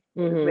Bay.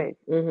 That's Mhm. Bay.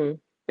 Mhm.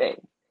 Bay.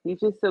 He's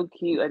just so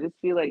cute. I just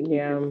feel like he's just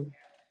Yeah.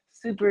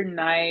 super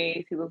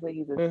nice. He looks like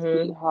he's a Mhm.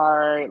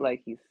 sweetheart.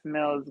 Like he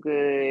smells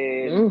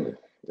good.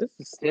 This is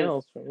Just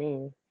smells for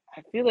me.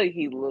 I feel like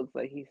he looks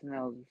like he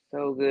smells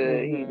so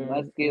good. He's Mhm.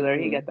 muscular.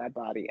 He got Mhm. that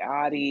body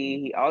Adi.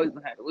 He always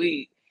had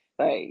weed.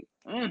 Like,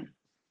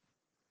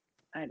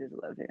 I just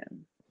love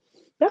him.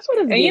 That's what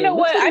it's And you know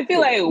giving. That's what? what I it's feel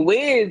like giving.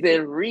 Wiz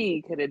and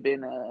Reed could have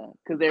been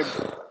because they're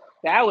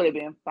that would have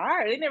been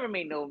fire. They never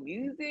made no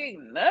music,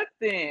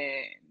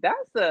 nothing.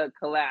 That's a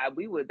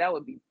collab. That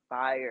would be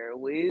fire.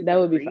 Wiz That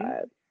and would be Reed.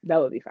 fire. That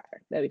would be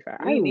fire. That'd be fire.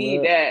 I We need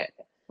love that.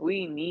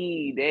 We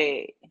need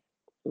that.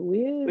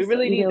 We Wiz.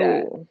 really need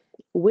that.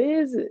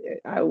 Wiz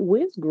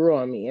grew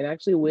on me, and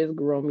actually, Wiz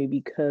grew on me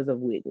because of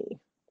Whitney.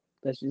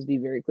 Let's just be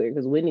very clear,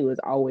 because Whitney was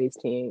always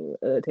Team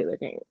Taylor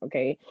King,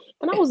 okay?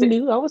 And I was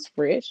new, I was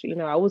fresh,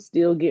 I was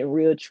still getting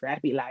real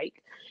trappy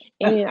like,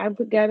 and I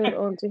got it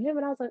onto him,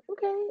 and I was like,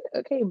 okay,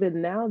 okay. But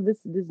now this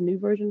new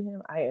version of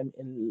him, I am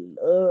in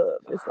love.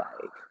 It's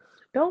like,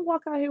 don't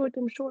walk out here with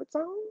them shorts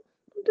on.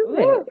 Don't do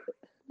that. Ooh,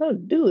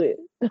 Don't do it.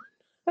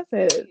 I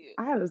said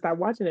I had to stop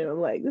watching it. I'm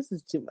like, this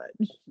is too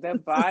much. the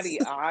body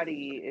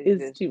Adi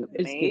is It's just too.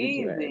 It's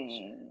giving too much.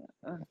 amazing.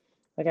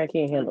 Like I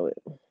can't Mm, handle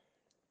it.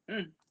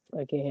 mm.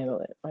 I can't handle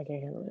it. I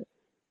can't handle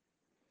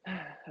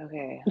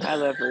Okay, I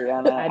love it.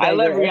 Rihanna. I I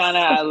love Rihanna.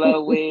 digress. I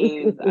love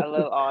Wiz. I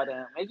love all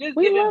them. It's just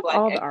We giving love black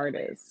all the excellence.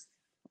 artists.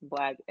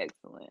 Black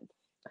excellence.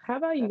 How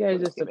about you That's guys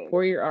what it's just giving.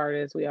 support your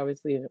artists? We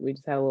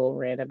just had a little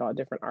rant about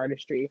different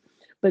artistry,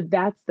 but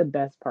that's the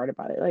best part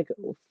about it. Like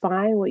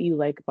find what you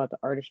like about the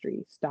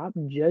artistry. Stop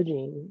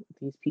judging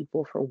these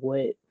people for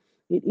what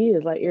it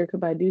is. Like Erica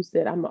Badu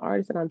said, I'm an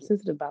artist and I'm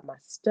sensitive about my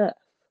stuff.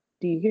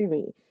 Do you hear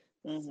me?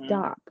 Mhm.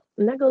 Stop.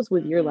 And that goes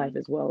with your life Mhm.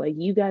 as well. Like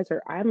you guys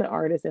are I'm an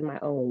artist in my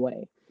own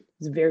way.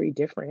 It's very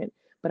different,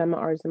 but I'm an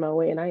artist in my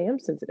way and I am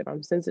sensitive.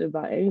 I'm sensitive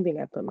about anything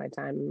I put my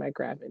time and my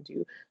craft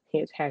into.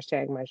 Hence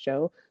hashtag my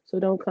show. So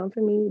don't come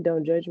for me.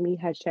 Don't judge me.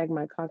 Hashtag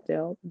my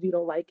cocktail. If you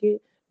don't like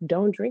it,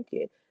 don't drink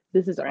it.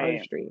 This is Right.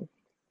 artistry.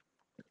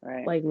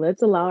 Right. Like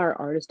let's allow our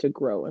artists to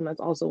grow. And that's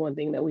also one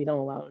thing that we don't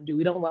allow them to do.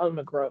 We don't allow them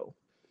to grow.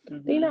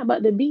 They're not Mhm.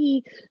 about to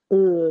be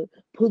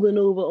pulling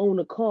over on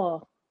a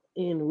car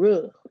in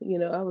rough.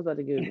 I was about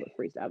to give him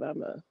a freestyle, but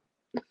I'm a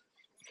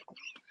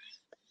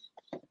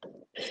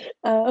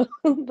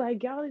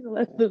like y'all need to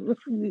let the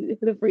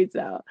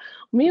freestyle.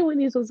 Me and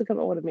Whitney supposed to come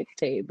out with a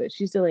mixtape, but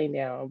she still ain't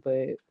down.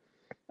 But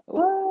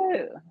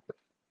What?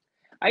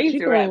 I used she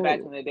to rap back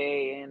gonna in the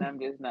day, and I'm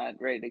just not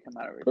ready to come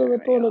out of pull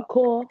up retirement, on the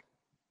y'all. car.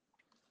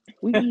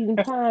 We eating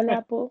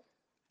pineapple.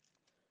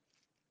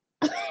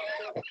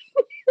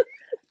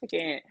 I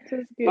can't.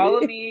 Just get Follow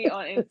it. me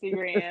on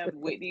Instagram,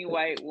 Whitney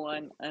White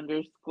one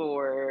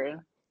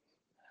underscore.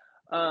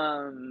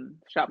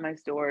 Shop my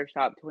store,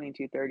 shop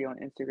 2230 on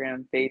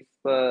Instagram,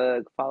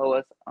 Facebook. Follow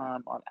us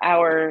on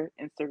our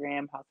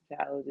Instagram,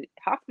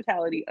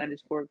 hospitality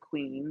underscore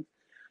queens.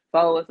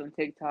 Follow us on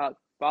TikTok.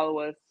 Follow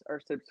us or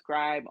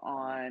subscribe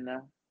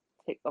on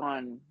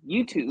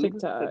YouTube.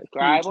 TikTok,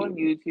 Subscribe on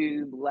YouTube.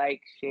 YouTube.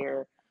 Like,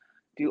 share,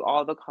 do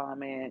all the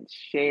comments,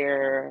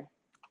 share.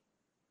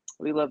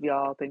 We love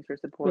y'all. Thanks for We love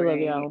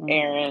supporting y'all.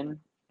 Aaron.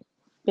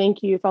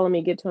 Thank you. Follow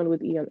me, Get Toned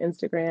with E on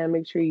Instagram.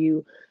 Make sure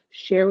you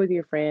share with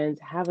your friends.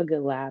 Have a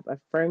good laugh.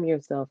 Affirm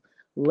yourself.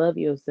 Love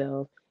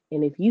yourself.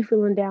 And if you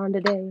feeling down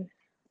today,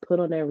 put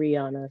on that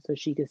Rihanna so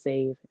she can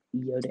save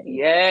your day.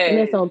 And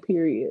that's Yes. on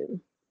period.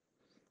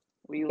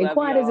 We And love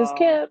quiet as it's y'all.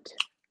 kept,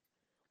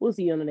 we'll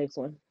see you on the next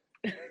one.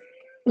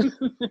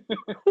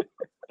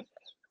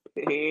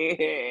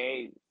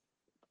 Hey.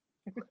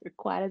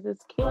 Quiet as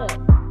it's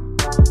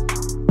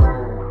kept.